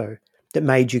Toronto that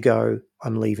made you go,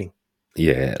 I'm leaving.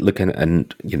 Yeah, look,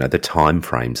 and the time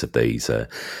frames of these are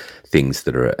things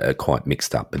that are quite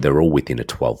mixed up, but they're all within a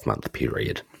 12-month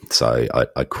period. So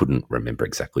I couldn't remember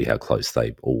exactly how close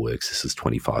they all work. This is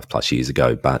 25 plus years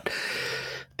ago, but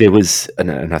there was,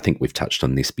 and I think we've touched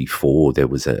on this before, there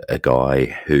was a guy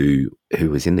who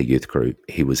was in the youth group.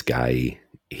 He was gay.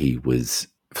 He was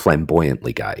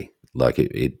flamboyantly gay. Like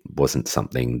it wasn't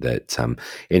something that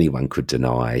anyone could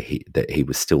deny. That he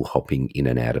was still hopping in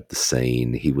and out of the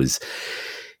scene. He was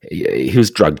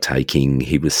drug taking.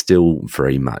 He was still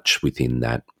very much within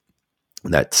that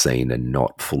that scene and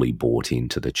not fully bought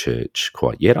into the church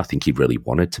quite yet. I think he really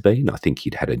wanted to be, and I think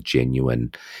he'd had a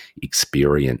genuine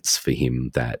experience for him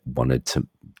that wanted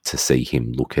to see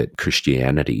him look at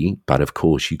Christianity. But of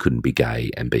course, you couldn't be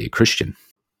gay and be a Christian.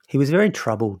 He was very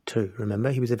troubled too,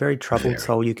 remember? He was a very troubled Very.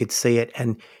 soul. You could see it.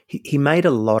 And he made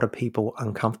a lot of people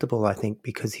uncomfortable, I think,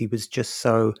 because he was just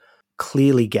so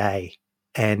clearly gay.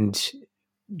 And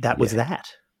that was Yeah. that.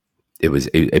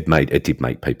 It did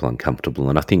make people uncomfortable,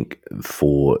 and I think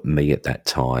for me at that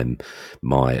time,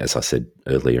 as I said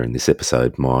earlier in this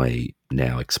episode, my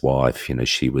now ex-wife,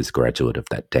 she was a graduate of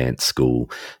that dance school.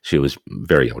 She was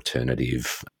very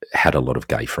alternative, had a lot of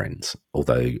gay friends,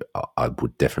 although I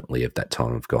would definitely at that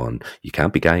time have gone, you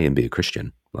can't be gay and be a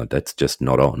Christian, like that's just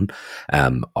not on.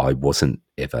 I wasn't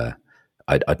ever.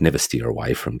 I'd never steer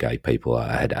away from gay people.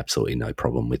 I had absolutely no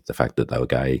problem with the fact that they were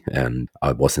gay, and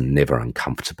I wasn't never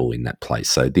uncomfortable in that place.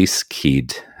 So this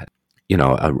kid,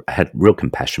 I had real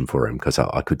compassion for him because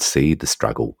I could see the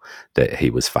struggle that he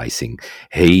was facing.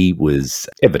 He was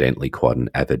evidently quite an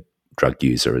avid drug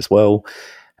user as well,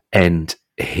 and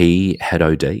he had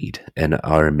OD'd. And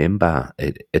I remember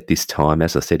at this time,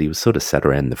 as I said, he was sort of sat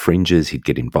around the fringes. He'd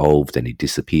get involved and he'd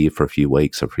disappear for a few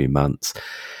weeks or a few months.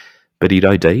 But he'd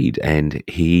OD'd and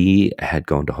he had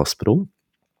gone to hospital,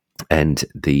 and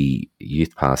the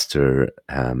youth pastor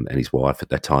and his wife at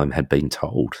that time had been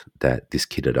told that this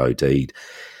kid had OD'd.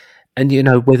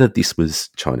 And, whether this was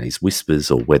Chinese whispers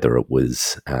or whether it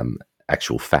was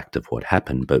actual fact of what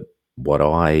happened, but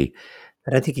I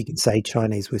don't think you can say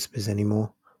Chinese whispers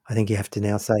anymore. I think you have to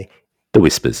now say the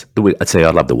whispers. I'd say I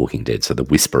love The Walking Dead, so the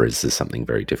whisperers is something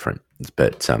very different.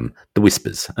 But the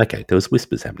whispers, okay, there was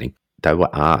whispers happening.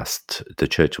 The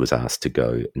church was asked to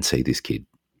go and see this kid.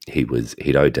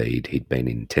 He'd OD'd, he'd been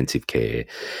in intensive care,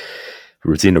 he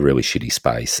was in a really shitty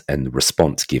space, and the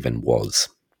response given was,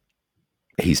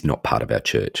 he's not part of our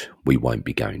church. We won't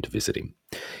be going to visit him.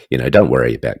 Don't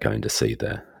worry about going to see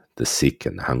the sick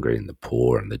and the hungry and the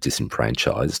poor and the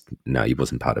disenfranchised. No, he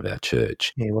wasn't part of our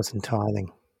church. he wasn't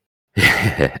tithing.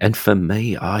 And for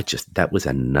me, that was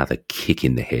another kick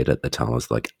in the head at the time. I was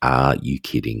like, are you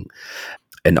kidding?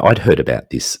 And I'd heard about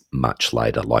this much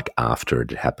later, like after it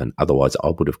had happened. Otherwise, I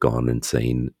would have gone and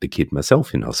seen the kid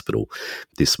myself in hospital.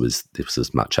 This was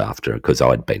much after, because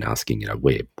I'd been asking,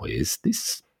 where's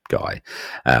this guy?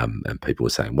 And people were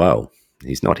saying, well,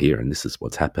 he's not here, and this is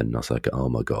what's happened. And I was like, oh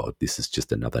my God, this is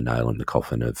just another nail in the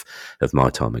coffin of my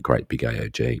time at Great Big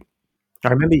AOG. I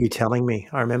remember you telling me.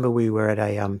 I remember we were at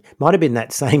might have been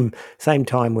that same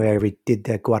time where we did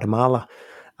the Guatemala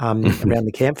around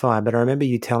the campfire. But I remember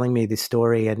you telling me this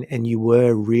story, and you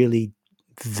were really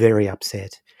very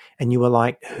upset. And you were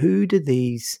like, "Who do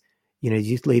these,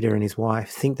 youth leader and his wife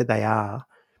think that they are,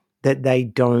 that they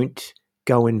don't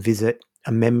go and visit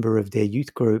a member of their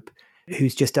youth group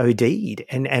who's just OD'd?"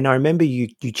 And I remember you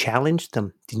challenged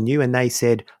them, didn't you? And they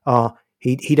said, "Oh,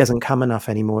 he doesn't come enough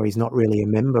anymore. He's not really a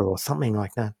member," or something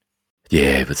like that.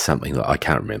 Yeah, it was something that I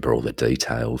can't remember all the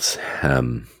details,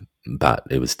 but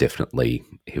it was definitely,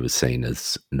 he was seen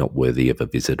as not worthy of a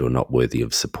visit or not worthy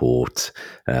of support.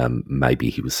 Maybe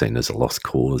he was seen as a lost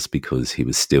cause because he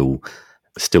was still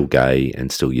gay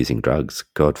and still using drugs.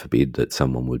 God forbid that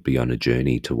someone would be on a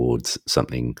journey towards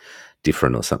something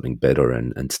different or something better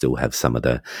and still have some of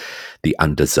the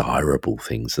undesirable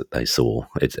things that they saw.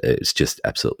 It's just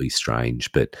absolutely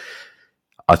strange. But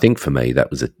I think for me, that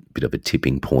was a bit of a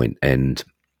tipping point. And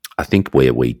I think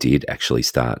where we did actually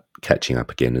start catching up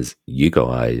again is you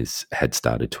guys had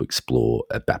started to explore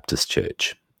a Baptist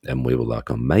church. And we were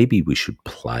like, oh, maybe we should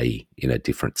play in a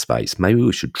different space. Maybe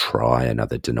we should try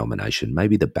another denomination.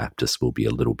 Maybe the Baptists will be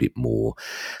a little bit more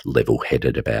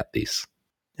level-headed about this.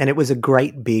 And it was a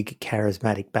great big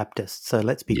charismatic Baptist. So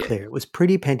let's be clear, it was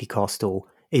pretty Pentecostal,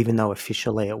 even though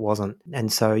officially it wasn't.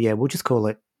 And so, we'll just call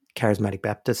it Charismatic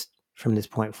Baptist from this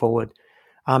point forward.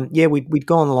 We'd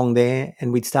gone along there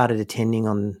and we'd started attending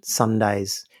on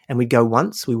Sundays, and we'd go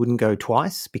once. We wouldn't go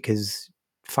twice because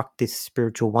fuck this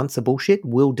spiritual once a bullshit.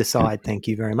 We'll decide, thank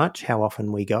you very much, how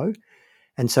often we go.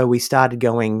 And so we started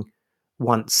going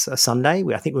once a Sunday.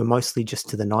 I think we're mostly just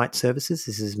to the night services.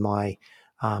 This is my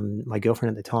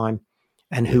girlfriend at the time,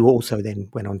 and who also then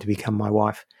went on to become my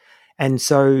wife. And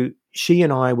so she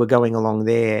and I were going along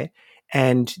there,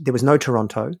 and there was no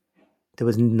Toronto. There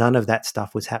was none of that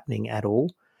stuff was happening at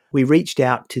all. We reached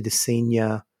out to the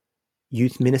senior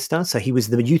youth minister. So he was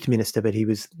the youth minister, but he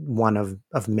was one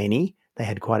of many. They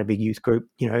had quite a big youth group,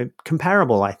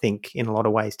 comparable, I think, in a lot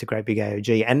of ways to Great Big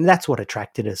AOG. And that's what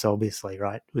attracted us, obviously,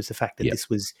 right? It was the fact that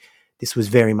this was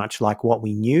very much like what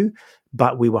we knew,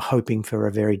 but we were hoping for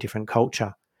a very different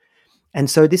culture. And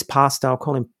so this pastor, I'll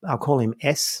call him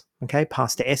S, okay,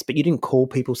 Pastor S, but you didn't call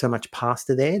people so much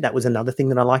pastor there. That was another thing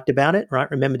that I liked about it, right?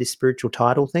 Remember this spiritual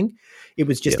title thing? It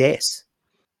was just Yep. S.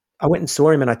 I went and saw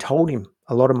him and I told him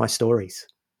a lot of my stories,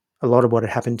 a lot of what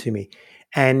had happened to me.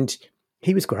 And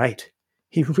he was great.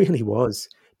 He really was,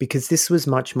 because this was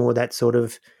much more that sort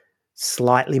of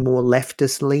slightly more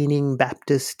leftist leaning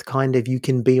Baptist kind of, you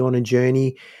can be on a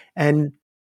journey. And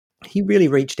he really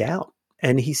reached out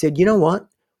and he said, you know what?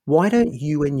 Why don't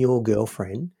you and your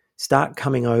girlfriend start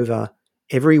coming over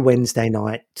every Wednesday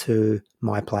night to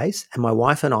my place, and my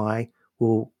wife and I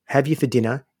will have you for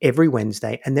dinner every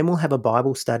Wednesday, and then we'll have a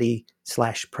Bible study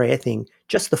 / prayer thing,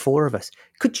 just the four of us.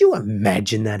 Could you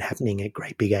imagine that happening at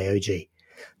Great Big AOG?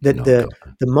 That No, God.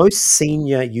 the most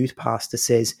senior youth pastor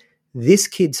says, this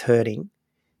kid's hurting,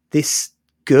 this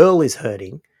girl is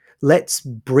hurting, let's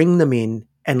bring them in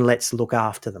and let's look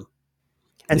after them.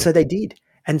 And Yeah. so they did.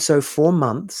 And so for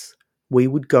months, we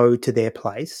would go to their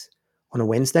place on a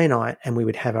Wednesday night and we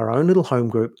would have our own little home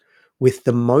group with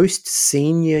the most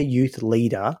senior youth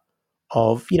leader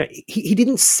of, he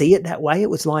didn't see it that way. It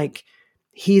was like,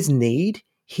 here's need,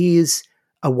 here's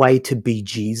a way to be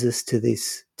Jesus to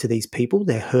these people.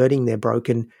 They're hurting, they're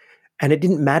broken. And it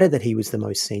didn't matter that he was the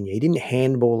most senior. He didn't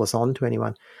handball us on to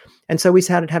anyone. And so we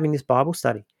started having this Bible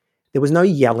study. There was no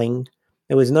yelling.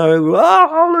 There was no, oh,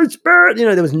 Holy Spirit.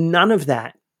 There was none of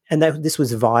that. And this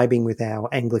was vibing with our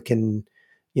Anglican,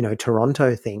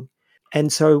 Toronto thing.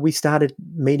 And so we started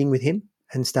meeting with him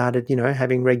and started,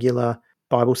 having regular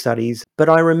Bible studies. But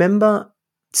I remember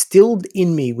still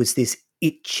in me was this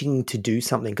itching to do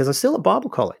something, because I was still at Bible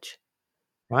college,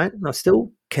 right? And I was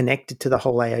still connected to the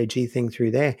whole AOG thing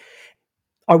through there.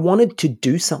 I wanted to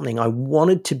do something. I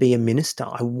wanted to be a minister.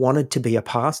 I wanted to be a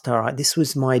pastor. This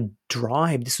was my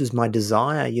drive. This was my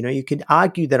desire. You could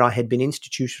argue that I had been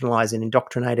institutionalized and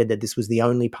indoctrinated that this was the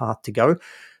only path to go,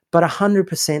 but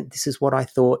 100% this is what I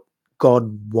thought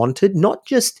God wanted. Not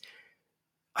just,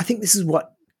 I think this is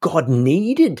what God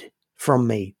needed from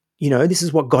me. This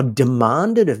is what God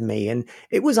demanded of me. And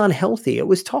it was unhealthy. It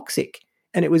was toxic.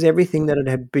 And it was everything that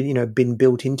had been, been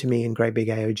built into me in Great Big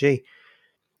AOG.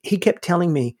 He kept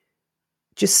telling me,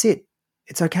 just sit.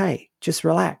 It's okay. Just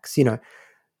relax,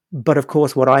 But of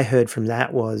course, what I heard from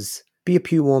that was, be a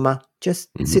pew warmer. Just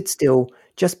sit still.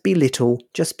 Just be little.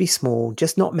 Just be small.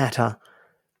 Just not matter.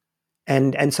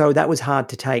 And so that was hard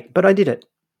to take, but I did it.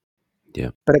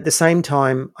 Yeah. But at the same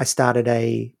time, I started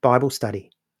a Bible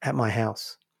study at my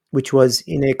house, which was,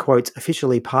 in air quotes,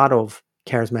 officially part of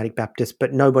Charismatic Baptist,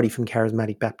 but nobody from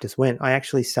Charismatic Baptist went. I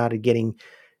actually started getting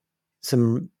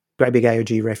some Great Big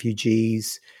AOG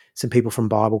refugees, some people from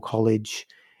Bible college.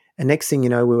 And next thing you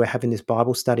know, we were having this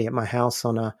Bible study at my house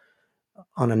on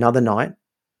another night,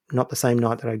 not the same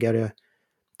night that I go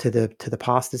to the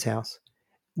pastor's house.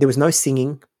 There was no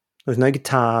singing, there was no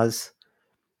guitars.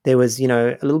 There was,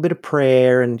 a little bit of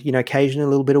prayer and, occasionally a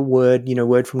little bit of word,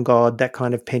 word from God, that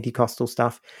kind of Pentecostal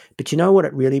stuff. But you know what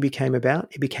it really became about?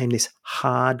 It became this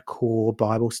hardcore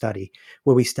Bible study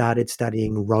where we started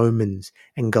studying Romans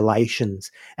and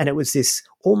Galatians. And it was this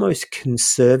almost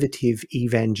conservative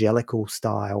evangelical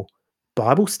style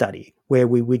Bible study where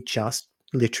we would just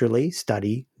literally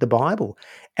study the Bible.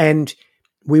 And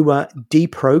we were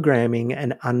deprogramming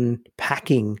and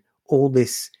unpacking all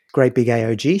this Great Big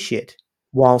AOG shit,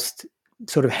 whilst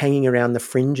sort of hanging around the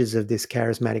fringes of this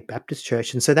Charismatic Baptist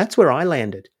church. And so that's where I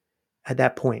landed at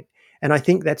that point. And I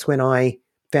think that's when I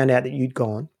found out that you'd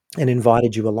gone and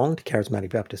invited you along to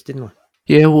Charismatic Baptist, didn't I?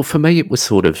 Yeah, well, for me, it was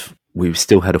sort of, we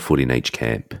still had a foot in each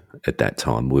camp at that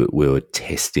time. We were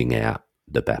testing out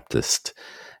the Baptist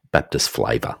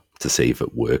flavour to see if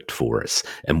it worked for us.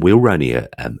 And we were only a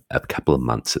couple of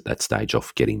months at that stage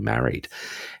off getting married.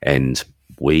 And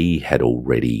we had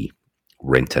already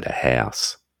rented a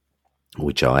house,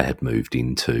 which I had moved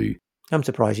into. I'm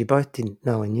surprised you both didn't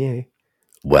know and knew.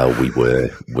 Well, we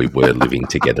were living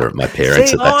together at my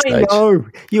parents' See, at that stage. I know.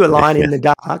 You were lying in the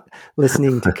dark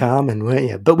listening to Carmen, weren't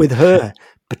you? But with her,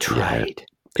 betrayed. Yeah.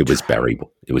 It was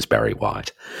Barry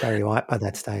White. Barry White by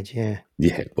that stage, yeah.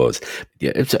 Yeah, it was.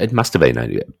 Yeah, it must have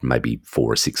been maybe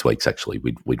 4 or 6 weeks, actually.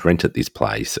 We'd rented this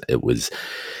place. It was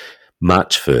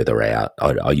much further out.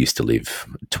 I used to live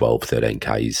 12, 13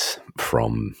 Ks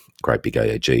from Great Big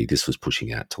AOG. This was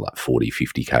pushing out to like 40,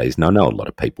 50 Ks. And I know a lot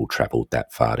of people travelled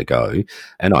that far to go,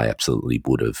 and I absolutely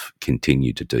would have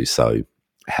continued to do so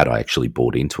had I actually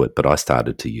bought into it. But I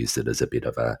started to use it as a bit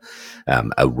of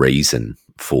a reason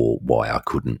for why I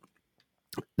couldn't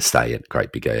stay at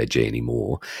Great Big AOG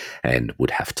anymore and would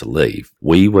have to leave.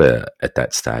 We were at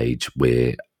that stage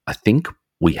where I think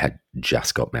we had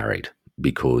just got married,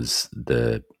 because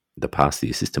the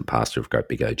assistant pastor of Great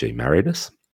Big AOG married us.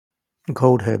 And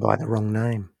called her by the wrong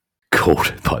name.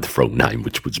 called by the wrong name,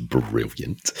 which was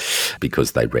brilliant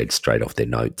because they read straight off their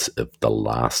notes of the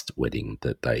last wedding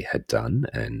that they had done.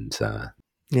 And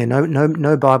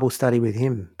no Bible study with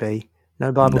him, B.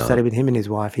 No Bible No. study with him and his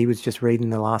wife. He was just reading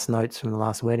the last notes from the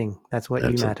last wedding. That's what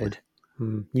you mattered.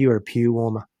 You were a pew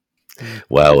warmer.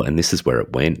 Well, and this is where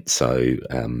it went. So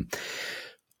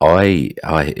I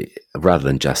rather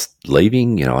than just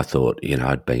leaving, I thought,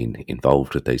 I'd been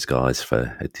involved with these guys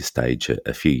for, at this stage,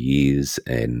 a few years,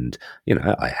 and,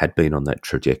 I had been on that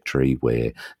trajectory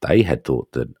where they had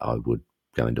thought that I would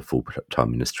go into full-time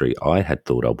ministry. I had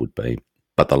thought I would be.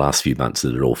 But the last few months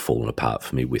it had all fallen apart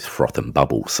for me with froth and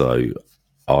bubble. So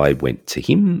I went to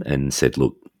him and said,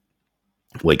 look,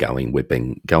 we've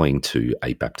been going to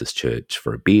a Baptist church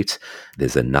for a bit.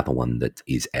 There's another one that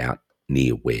is out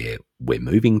near where we're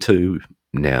moving to.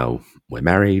 Now we're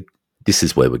married. This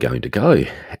is where we're going to go.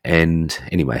 And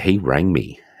anyway, he rang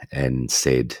me and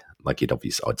said,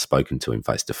 I'd spoken to him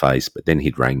face to face, but then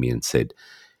he'd rang me and said,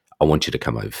 I want you to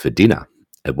come over for dinner.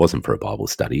 It wasn't for a Bible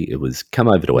study. It was come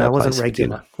over to our place for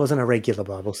dinner. It wasn't a regular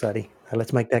Bible study.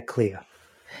 Let's make that clear.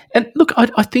 And look,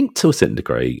 I think to a certain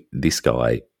degree, this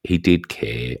guy, he did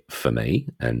care for me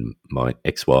and my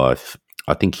ex-wife.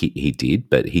 I think he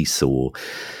did, but he saw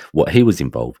what he was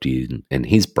involved in and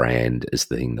his brand as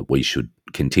the thing that we should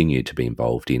continue to be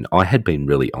involved in. I had been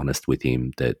really honest with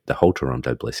him that the whole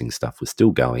Toronto Blessing stuff was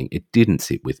still going. It didn't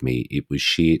sit with me. It was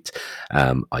shit.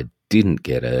 I didn't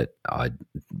get it. I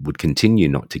would continue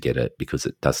not to get it because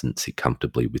it doesn't sit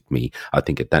comfortably with me. I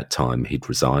think at that time he'd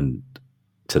resigned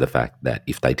to the fact that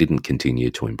if they didn't continue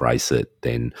to embrace it,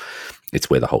 then it's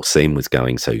where the whole scene was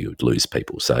going, so you would lose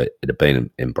people. So it had been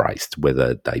embraced.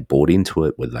 Whether they bought into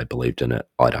it, whether they believed in it,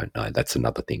 I don't know. That's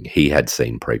another thing. He had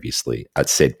said previously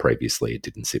it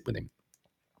didn't sit with him.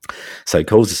 So he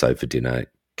calls us over for dinner,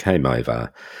 came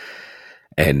over,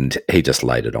 and he just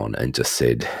laid it on and just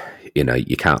said,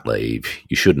 you can't leave,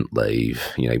 you shouldn't leave.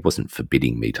 He wasn't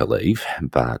forbidding me to leave,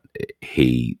 but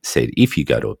he said, if you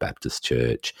go to a Baptist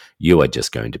church, you are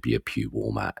just going to be a pew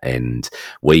warmer. And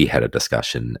we had a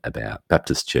discussion about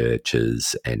Baptist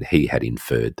churches, and he had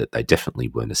inferred that they definitely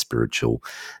weren't as spiritual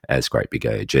as Great Big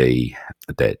AOG,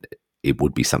 that it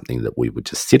would be something that we would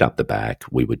just sit up the back,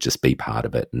 we would just be part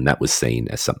of it, and that was seen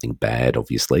as something bad,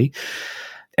 obviously.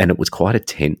 And it was quite a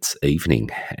tense evening.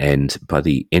 And by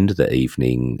the end of the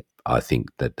evening, I think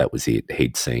that was it.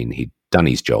 He'd done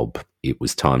his job. It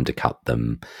was time to cut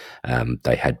them.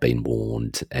 They had been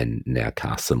warned and now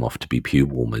cast them off to be pew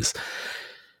warmers.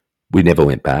 We never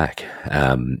went back.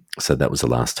 So that was the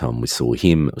last time we saw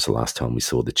him. It was the last time we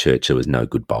saw the church. There was no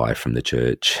goodbye from the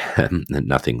church,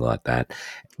 nothing like that.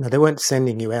 No, they weren't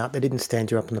sending you out. They didn't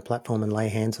stand you up on the platform and lay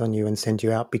hands on you and send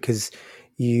you out because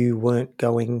you weren't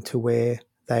going to where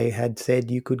they had said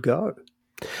you could go.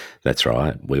 That's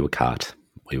right. We were cut.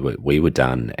 We were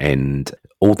done. And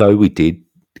although we did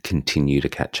continue to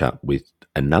catch up with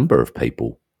a number of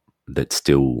people that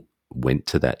still went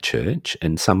to that church,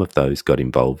 and some of those got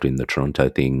involved in the Toronto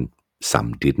thing,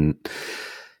 some didn't,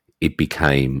 it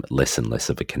became less and less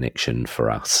of a connection for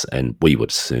us. And we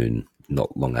would soon,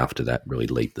 not long after that, really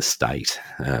leave the state.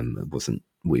 It wasn't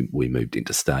we moved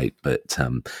interstate, but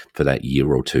for that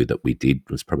year or two that we did,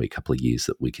 it was probably a couple of years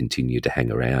that we continued to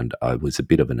hang around. I was a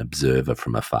bit of an observer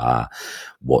from afar,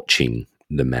 watching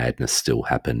the madness still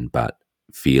happen, but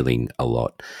feeling a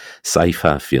lot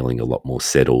safer, feeling a lot more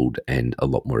settled and a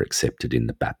lot more accepted in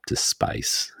the Baptist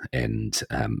space. And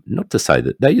not to say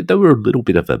that they were a little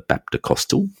bit of a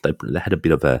Baptist-costal. They had a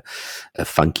bit of a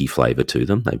funky flavour to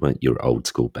them. They weren't your old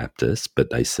school Baptists,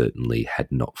 but they certainly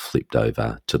had not flipped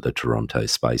over to the Toronto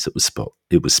space.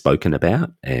 It was spoken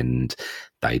about, and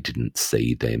they didn't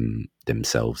see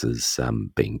themselves as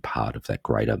being part of that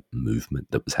greater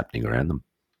movement that was happening around them.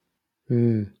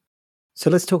 Mm. So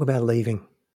let's talk about leaving.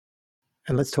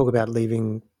 And let's talk about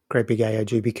leaving Great Big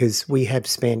AOG, because we have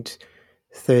spent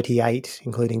 38,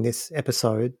 including this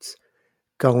episodes,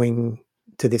 going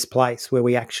to this place where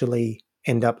we actually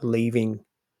end up leaving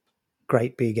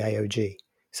Great Big AOG.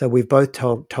 So we've both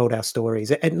told our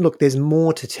stories. And look, there's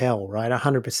more to tell, right?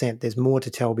 100%. There's more to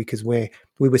tell because we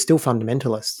were still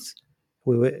fundamentalists.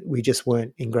 We just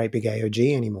weren't in Great Big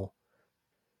AOG anymore.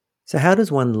 So how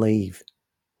does one leave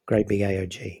Great Big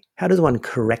AOG? How does one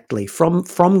correctly, from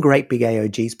Great Big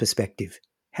AOG's perspective,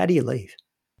 how do you leave?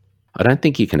 I don't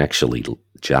think you can actually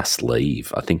just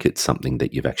leave. I think it's something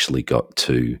that you've actually got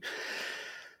to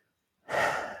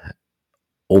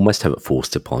almost have it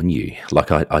forced upon you. Like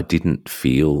I didn't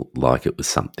feel like it was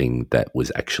something that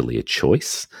was actually a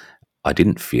choice. I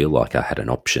didn't feel like I had an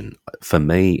option. For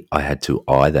me, I had to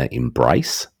either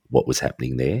embrace what was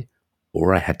happening there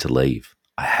or I had to leave.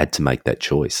 I had to make that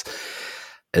choice.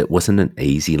 It wasn't an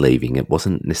easy leaving. It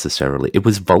wasn't necessarily, it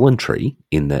was voluntary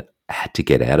in that I had to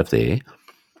get out of there,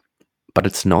 but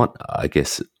it's not, I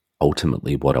guess,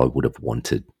 ultimately what I would have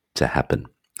wanted to happen.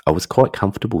 I was quite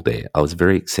comfortable there. I was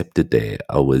very accepted there.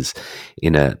 I was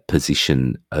in a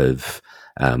position of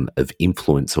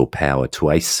influence or power to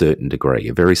a certain degree,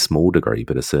 a very small degree,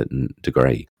 but a certain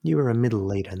degree. You were a middle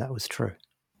leader, that was true.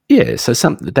 Yeah, so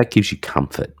something that gives you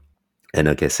comfort. And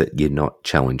I guess that you're not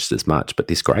challenged as much, but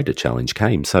this greater challenge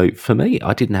came. So for me,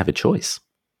 I didn't have a choice.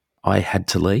 I had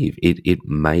to leave. It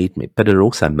made me, but it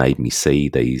also made me see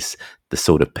the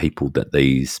sort of people that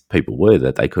these people were,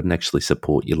 that they couldn't actually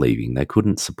support you leaving. They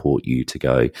couldn't support you to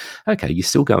go, okay, you're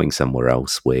still going somewhere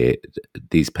else where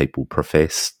these people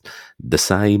profess the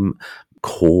same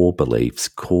core beliefs,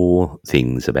 core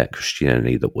things about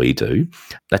Christianity that we do.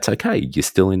 That's okay. You're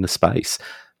still in the space.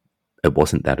 It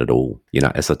wasn't that at all.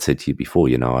 As I said to you before,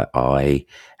 I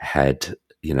had,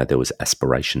 there was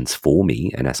aspirations for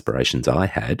me and aspirations I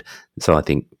had. So I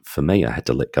think for me, I had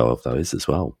to let go of those as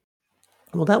well.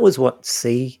 Well, that was what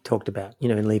C talked about,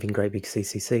 in leaving Great Big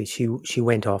CCC. She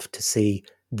went off to see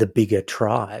the bigger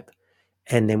tribe.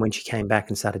 And then when she came back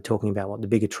and started talking about what the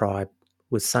bigger tribe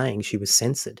was saying, she was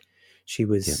censored. She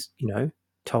was,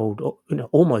 told,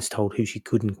 almost told who she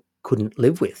couldn't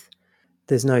live with.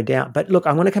 There's no doubt. But look,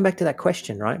 I want to come back to that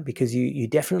question, right? Because you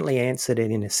definitely answered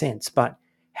it in a sense. But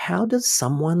how does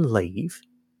someone leave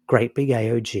Great Big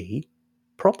AOG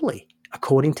properly?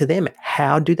 According to them,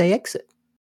 how do they exit?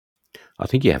 I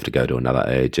think you have to go to another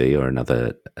AOG or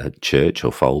another church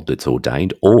or fold that's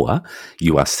ordained, or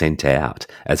you are sent out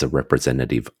as a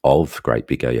representative of Great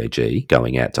Big AOG,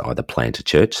 going out to either plant a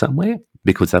church somewhere,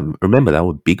 because remember, they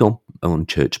were big on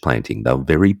church planting. They were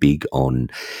very big on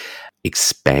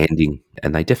expanding,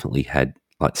 and they definitely had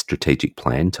like strategic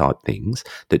plan type things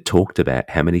that talked about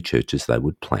how many churches they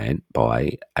would plant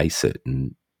by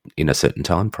in a certain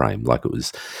time frame. Like it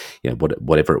was,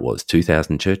 whatever it was,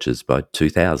 2,000 churches by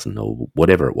 2000 or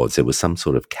whatever it was. There was some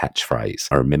sort of catchphrase.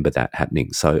 I remember that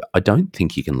happening. So I don't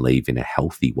think you can leave in a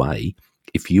healthy way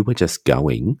if you were just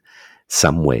going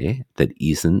somewhere that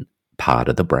isn't part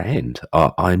of the brand.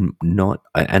 I'm not,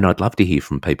 and I'd love to hear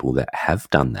from people that have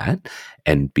done that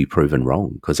and be proven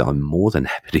wrong, because I'm more than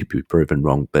happy to be proven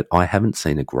wrong, but I haven't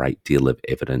seen a great deal of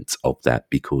evidence of that,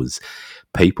 because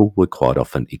people were quite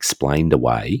often explained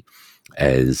away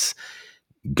as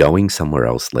going somewhere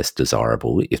else less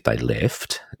desirable if they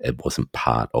left. It wasn't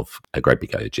part of a Great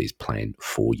Big OG's plan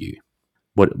for you.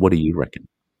 What do you reckon?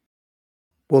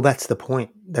 Well, that's the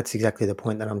point. That's exactly the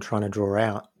point that I'm trying to draw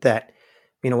out. That,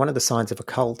 one of the signs of a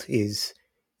cult is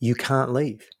you can't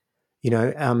leave.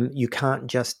 You can't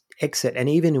just exit. And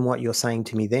even in what you're saying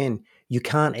to me then, you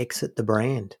can't exit the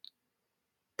brand.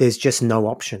 There's just no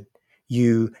option.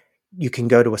 You can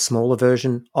go to a smaller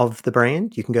version of the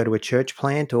brand. You can go to a church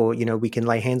plant, or, we can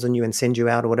lay hands on you and send you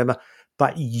out or whatever,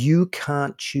 but you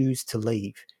can't choose to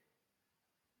leave.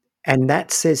 And that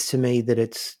says to me that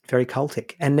it's very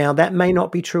cultic. And now that may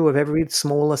not be true of every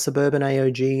smaller suburban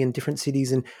AOG in different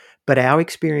cities, but our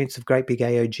experience of Great Big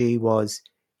AOG was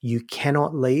you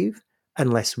cannot leave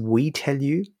unless we tell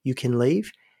you you can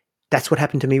leave. That's what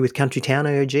happened to me with Country Town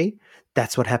AOG.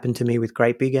 That's what happened to me with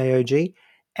Great Big AOG.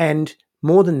 And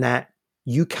more than that,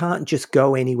 you can't just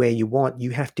go anywhere you want.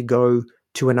 You have to go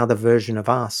to another version of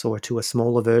us, or to a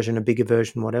smaller version, a bigger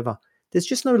version, whatever. There's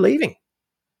just no leaving.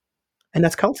 And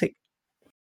that's cultic.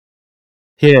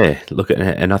 Yeah, look,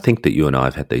 and I think that you and I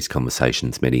have had these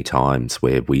conversations many times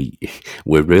where we're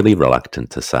really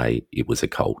reluctant to say it was a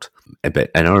cult. And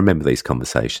I remember these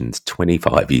conversations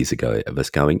 25 years ago of us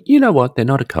going, you know what, they're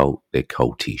not a cult, they're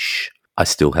cultish. I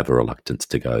still have a reluctance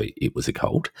to go, it was a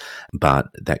cult, but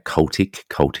that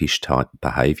cultish type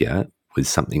behaviour was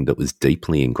something that was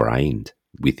deeply ingrained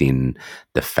within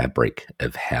the fabric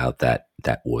of how that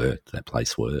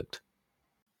place worked.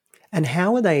 And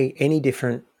how are they any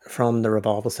different from the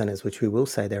revival centers, which we will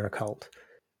say they're a cult?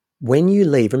 When you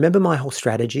leave, remember my whole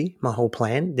strategy, my whole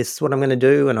plan. This is what I'm going to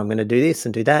do, and I'm going to do this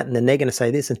and do that, and then they're going to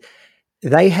say this. And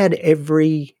they had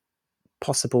every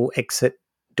possible exit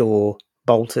door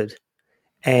bolted,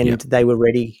 and they were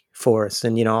ready for us.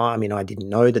 And, I didn't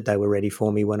know that they were ready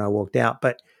for me when I walked out,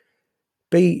 but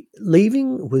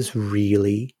leaving was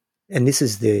really, and this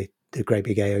is the Great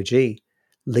Big AOG,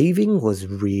 leaving was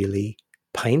really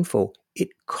painful. It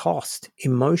cost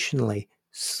emotionally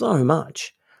so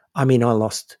much. I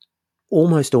lost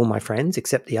almost all my friends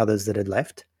except the others that had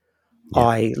left. Yeah.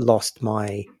 I lost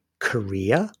my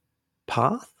career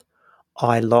path.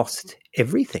 I lost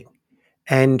everything.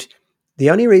 And the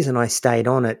only reason I stayed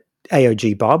on at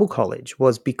AOG Bible College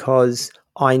was because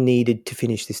I needed to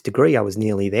finish this degree. I was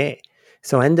nearly there.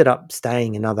 So I ended up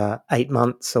staying another 8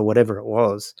 months or whatever it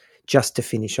was just to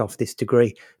finish off this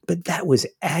degree. But that was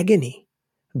agony,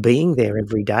 being there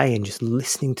every day and just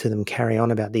listening to them carry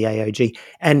on about the AOG.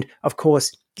 And of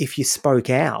course, if you spoke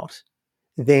out,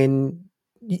 then,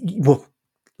 well,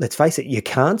 let's face it, you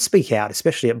can't speak out,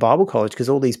 especially at Bible college, because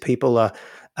all these people are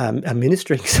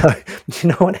ministering. So you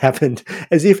know what happened?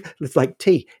 As if it's like,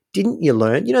 T, didn't you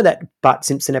learn? You know that Bart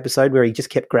Simpson episode where he just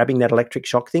kept grabbing that electric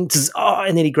shock thing?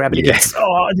 And then he grabbed it again.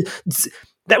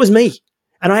 That was me.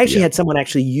 And I actually had someone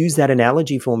actually use that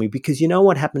analogy for me, because you know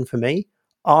what happened for me?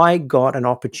 I got an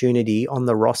opportunity on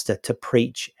the roster to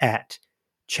preach at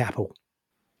chapel,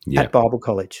 at Bible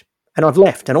college. And I've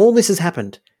left, and all this has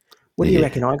happened. What do you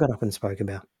reckon I got up and spoke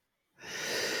about?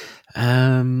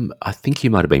 I think you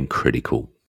might have been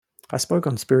critical. I spoke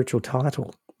on spiritual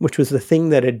title, which was the thing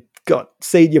that had got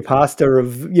senior pastor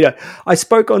of, I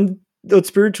spoke on the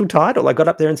spiritual title. I got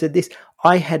up there and said this.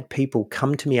 I had people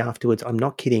come to me afterwards, I'm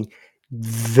not kidding,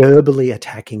 verbally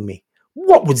attacking me.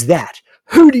 What was that?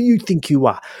 Who do you think you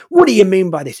are? What do you mean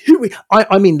by this?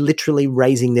 I mean, literally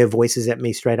raising their voices at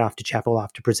me straight after chapel,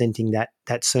 after presenting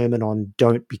that sermon on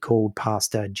don't be called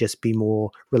pastor, just be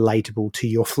more relatable to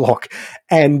your flock,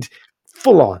 and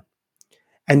full on.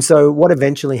 And so what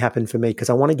eventually happened for me, because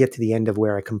I want to get to the end of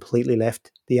where I completely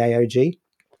left the AOG,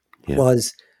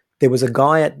 was there was a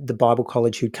guy at the Bible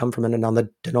college who'd come from another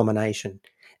denomination.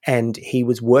 And he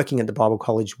was working at the Bible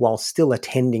college while still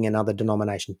attending another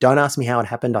denomination. Don't ask me how it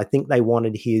happened. I think they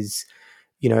wanted his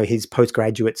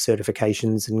postgraduate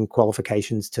certifications and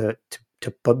qualifications to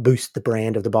boost the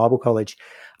brand of the Bible college.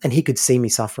 And he could see me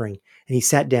suffering. And he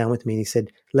sat down with me and he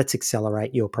said, let's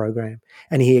accelerate your program.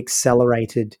 And he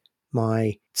accelerated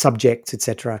my subjects,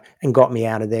 etc., and got me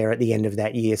out of there at the end of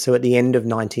that year. So at the end of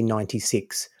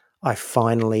 1996, I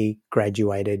finally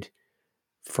graduated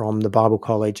from the Bible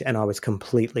college, and I was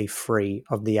completely free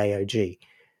of the AOG.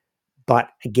 But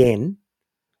again,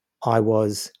 I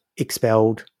was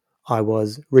expelled, I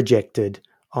was rejected,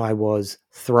 I was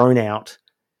thrown out,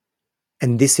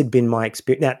 and this had been my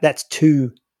experience. Now, that's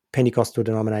 2 Pentecostal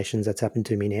denominations that's happened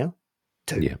to me now.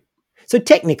 2. Yeah. So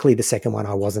technically the second one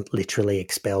I wasn't literally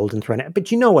expelled and thrown out,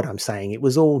 but you know what I'm saying. It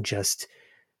was all just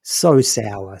so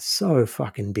sour, so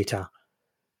fucking bitter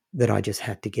that I just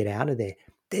had to get out of there.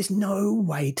 There's no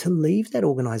way to leave that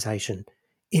organization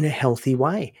in a healthy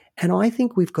way. And I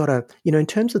think we've got to, in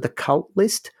terms of the cult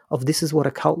list of this is what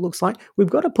a cult looks like, we've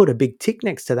got to put a big tick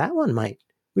next to that one, mate.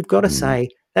 We've got to say,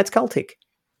 that's cultic.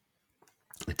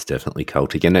 It's definitely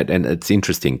cultic. And it's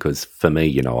interesting because for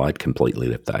me, I'd completely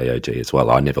left the AOG as well.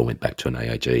 I never went back to an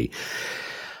AOG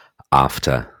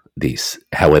after this.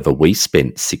 However, we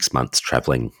spent 6 months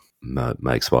traveling, my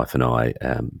ex-wife and I,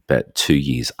 about 2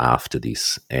 years after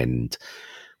this, and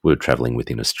we were travelling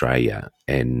within Australia,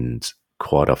 and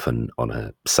quite often on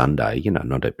a Sunday,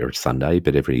 not every Sunday,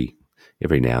 but every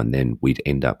now and then we'd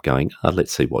end up going,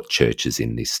 let's see what church is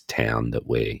in this town that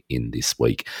we're in this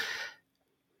week.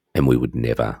 And we would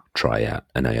never try out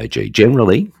an AOG.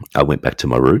 Generally, I went back to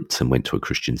my roots and went to a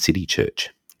Christian City church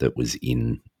that was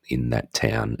in that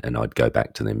town, and I'd go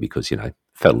back to them because,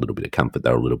 felt a little bit of comfort. They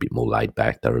were a little bit more laid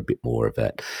back. They were a bit more of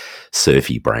that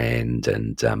surfy brand,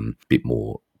 and a bit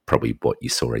more probably what you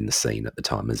saw in the scene at the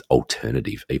time as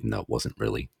alternative, even though it wasn't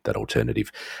really that alternative.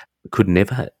 Could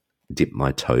never dip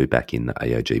my toe back in the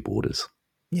AOG borders.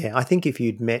 Yeah, I think if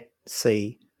you'd met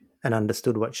C and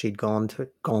understood what she'd gone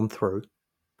through,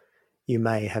 you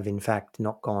may have in fact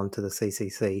not gone to the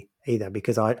CCC either,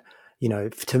 because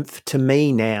to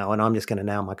me now, and I'm just going to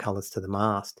nail my colours to the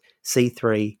mast,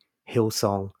 C3,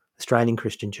 Hillsong, Australian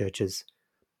Christian churches,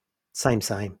 same.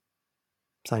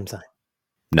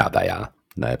 No, they are.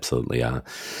 They absolutely are.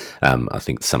 I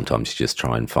think sometimes you just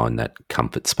try and find that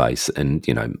comfort space, and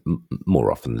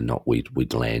more often than not,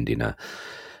 we'd land in a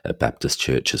Baptist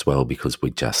church as well, because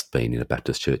we'd just been in a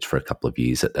Baptist church for a couple of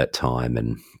years at that time,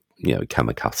 and become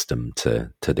accustomed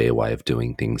to their way of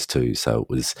doing things too. So it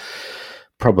was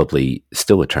probably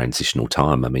still a transitional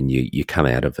time. I mean, you come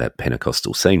out of that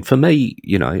Pentecostal scene. For me,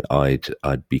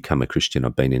 I'd become a Christian.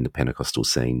 I've been in the Pentecostal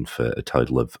scene for a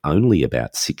total of only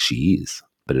about 6 years,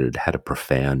 but it had had a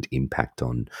profound impact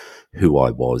on who I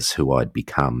was, who I'd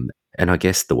become, and I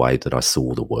guess the way that I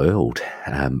saw the world.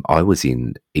 I was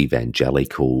in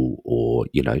evangelical or,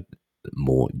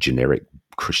 more generic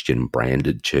Christian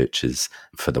branded churches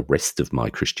for the rest of my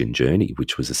Christian journey,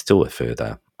 which was still a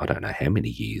further, I don't know how many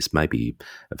years, maybe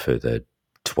a further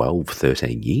 12,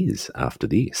 13 years after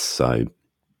this. So,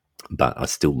 but I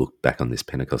still look back on this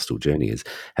Pentecostal journey as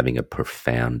having a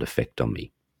profound effect on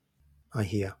me. I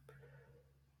hear.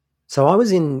 So I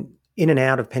was in in and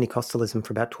out of Pentecostalism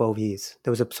for about 12 years.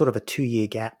 There was a sort of a 2-year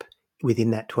gap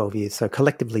within that 12 years. So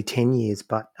collectively 10 years,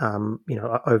 but,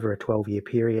 over a 12-year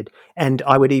period. And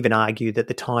I would even argue that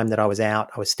the time that I was out,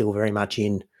 I was still very much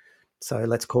in. So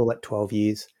let's call it 12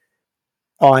 years.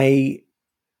 I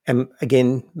am,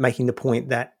 again, making the point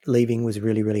that leaving was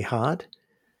really, really hard,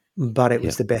 but it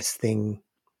was the best thing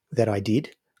that I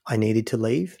did. I needed to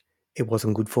leave. It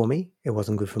wasn't good for me. It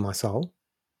wasn't good for my soul,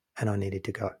 and I needed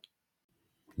to go.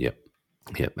 Yep.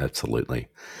 Yep, absolutely.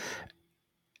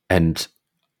 And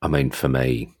I mean, for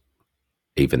me,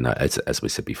 even though, as we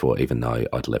said before, even though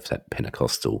I'd left that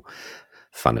Pentecostal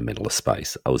fundamentalist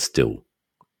space, I was still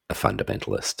a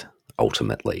fundamentalist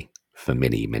ultimately for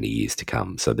many, many years to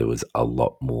come. So there was a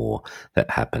lot more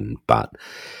that happened, but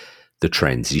the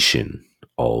transition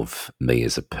of me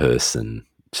as a person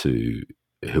to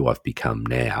who I've become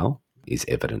now is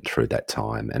evident through that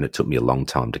time. And it took me a long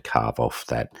time to carve off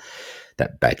that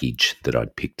baggage that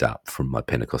I'd picked up from my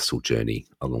Pentecostal journey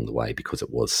along the way, because it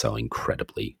was so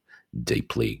incredibly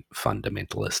deeply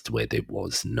fundamentalist, where there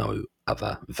was no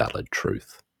other valid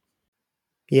truth.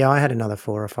 Yeah, I had another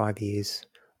 4 or 5 years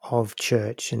of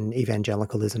church and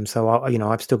evangelicalism. So,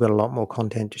 I've still got a lot more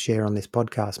content to share on this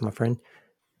podcast, my friend.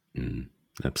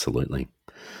 Absolutely.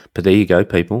 But there you go,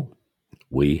 people.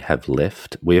 We have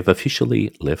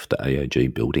officially left the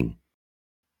AOG building.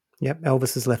 Yep,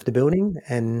 Elvis has left the building,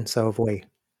 and so have we.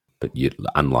 But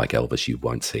unlike Elvis, you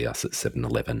won't see us at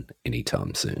 7-Eleven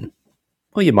anytime soon.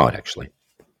 Well, you might actually.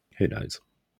 Who knows?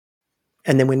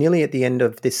 And then we're nearly at the end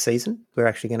of this season. We're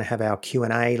actually going to have our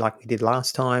Q&A like we did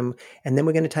last time, and then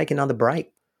we're going to take another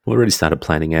break. We already started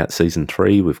planning out season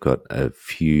 3. We've got a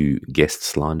few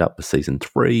guests lined up for season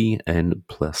 3, and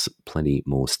plus plenty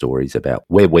more stories about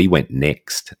where we went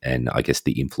next, and I guess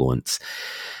the influence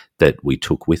that we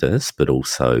took with us, but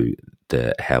also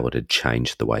how it had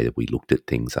changed the way that we looked at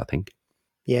things, I think.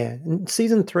 Yeah, and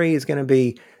season 3 is going to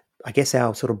be, I guess,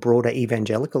 our sort of broader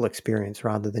evangelical experience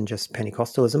rather than just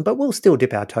Pentecostalism, but we'll still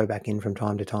dip our toe back in from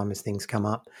time to time as things come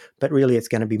up. But really, it's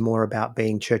going to be more about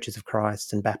being Churches of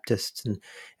Christ and Baptists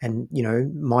and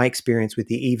my experience with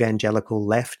the evangelical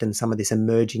left and some of this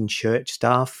emerging church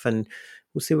stuff, and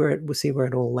we'll see where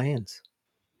it all lands.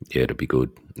 Yeah, it'll be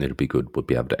good. It'll be good. We'll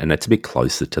be able to, and it's a bit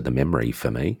closer to the memory for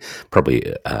me,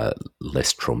 probably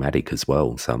less traumatic as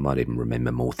well. So I might even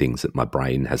remember more things that my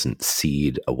brain hasn't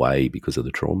seared away because of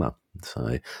the trauma.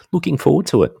 So looking forward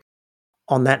to it.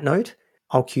 On that note,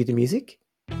 I'll cue the music,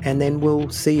 and then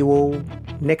we'll see you all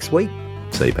next week.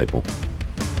 See you, people.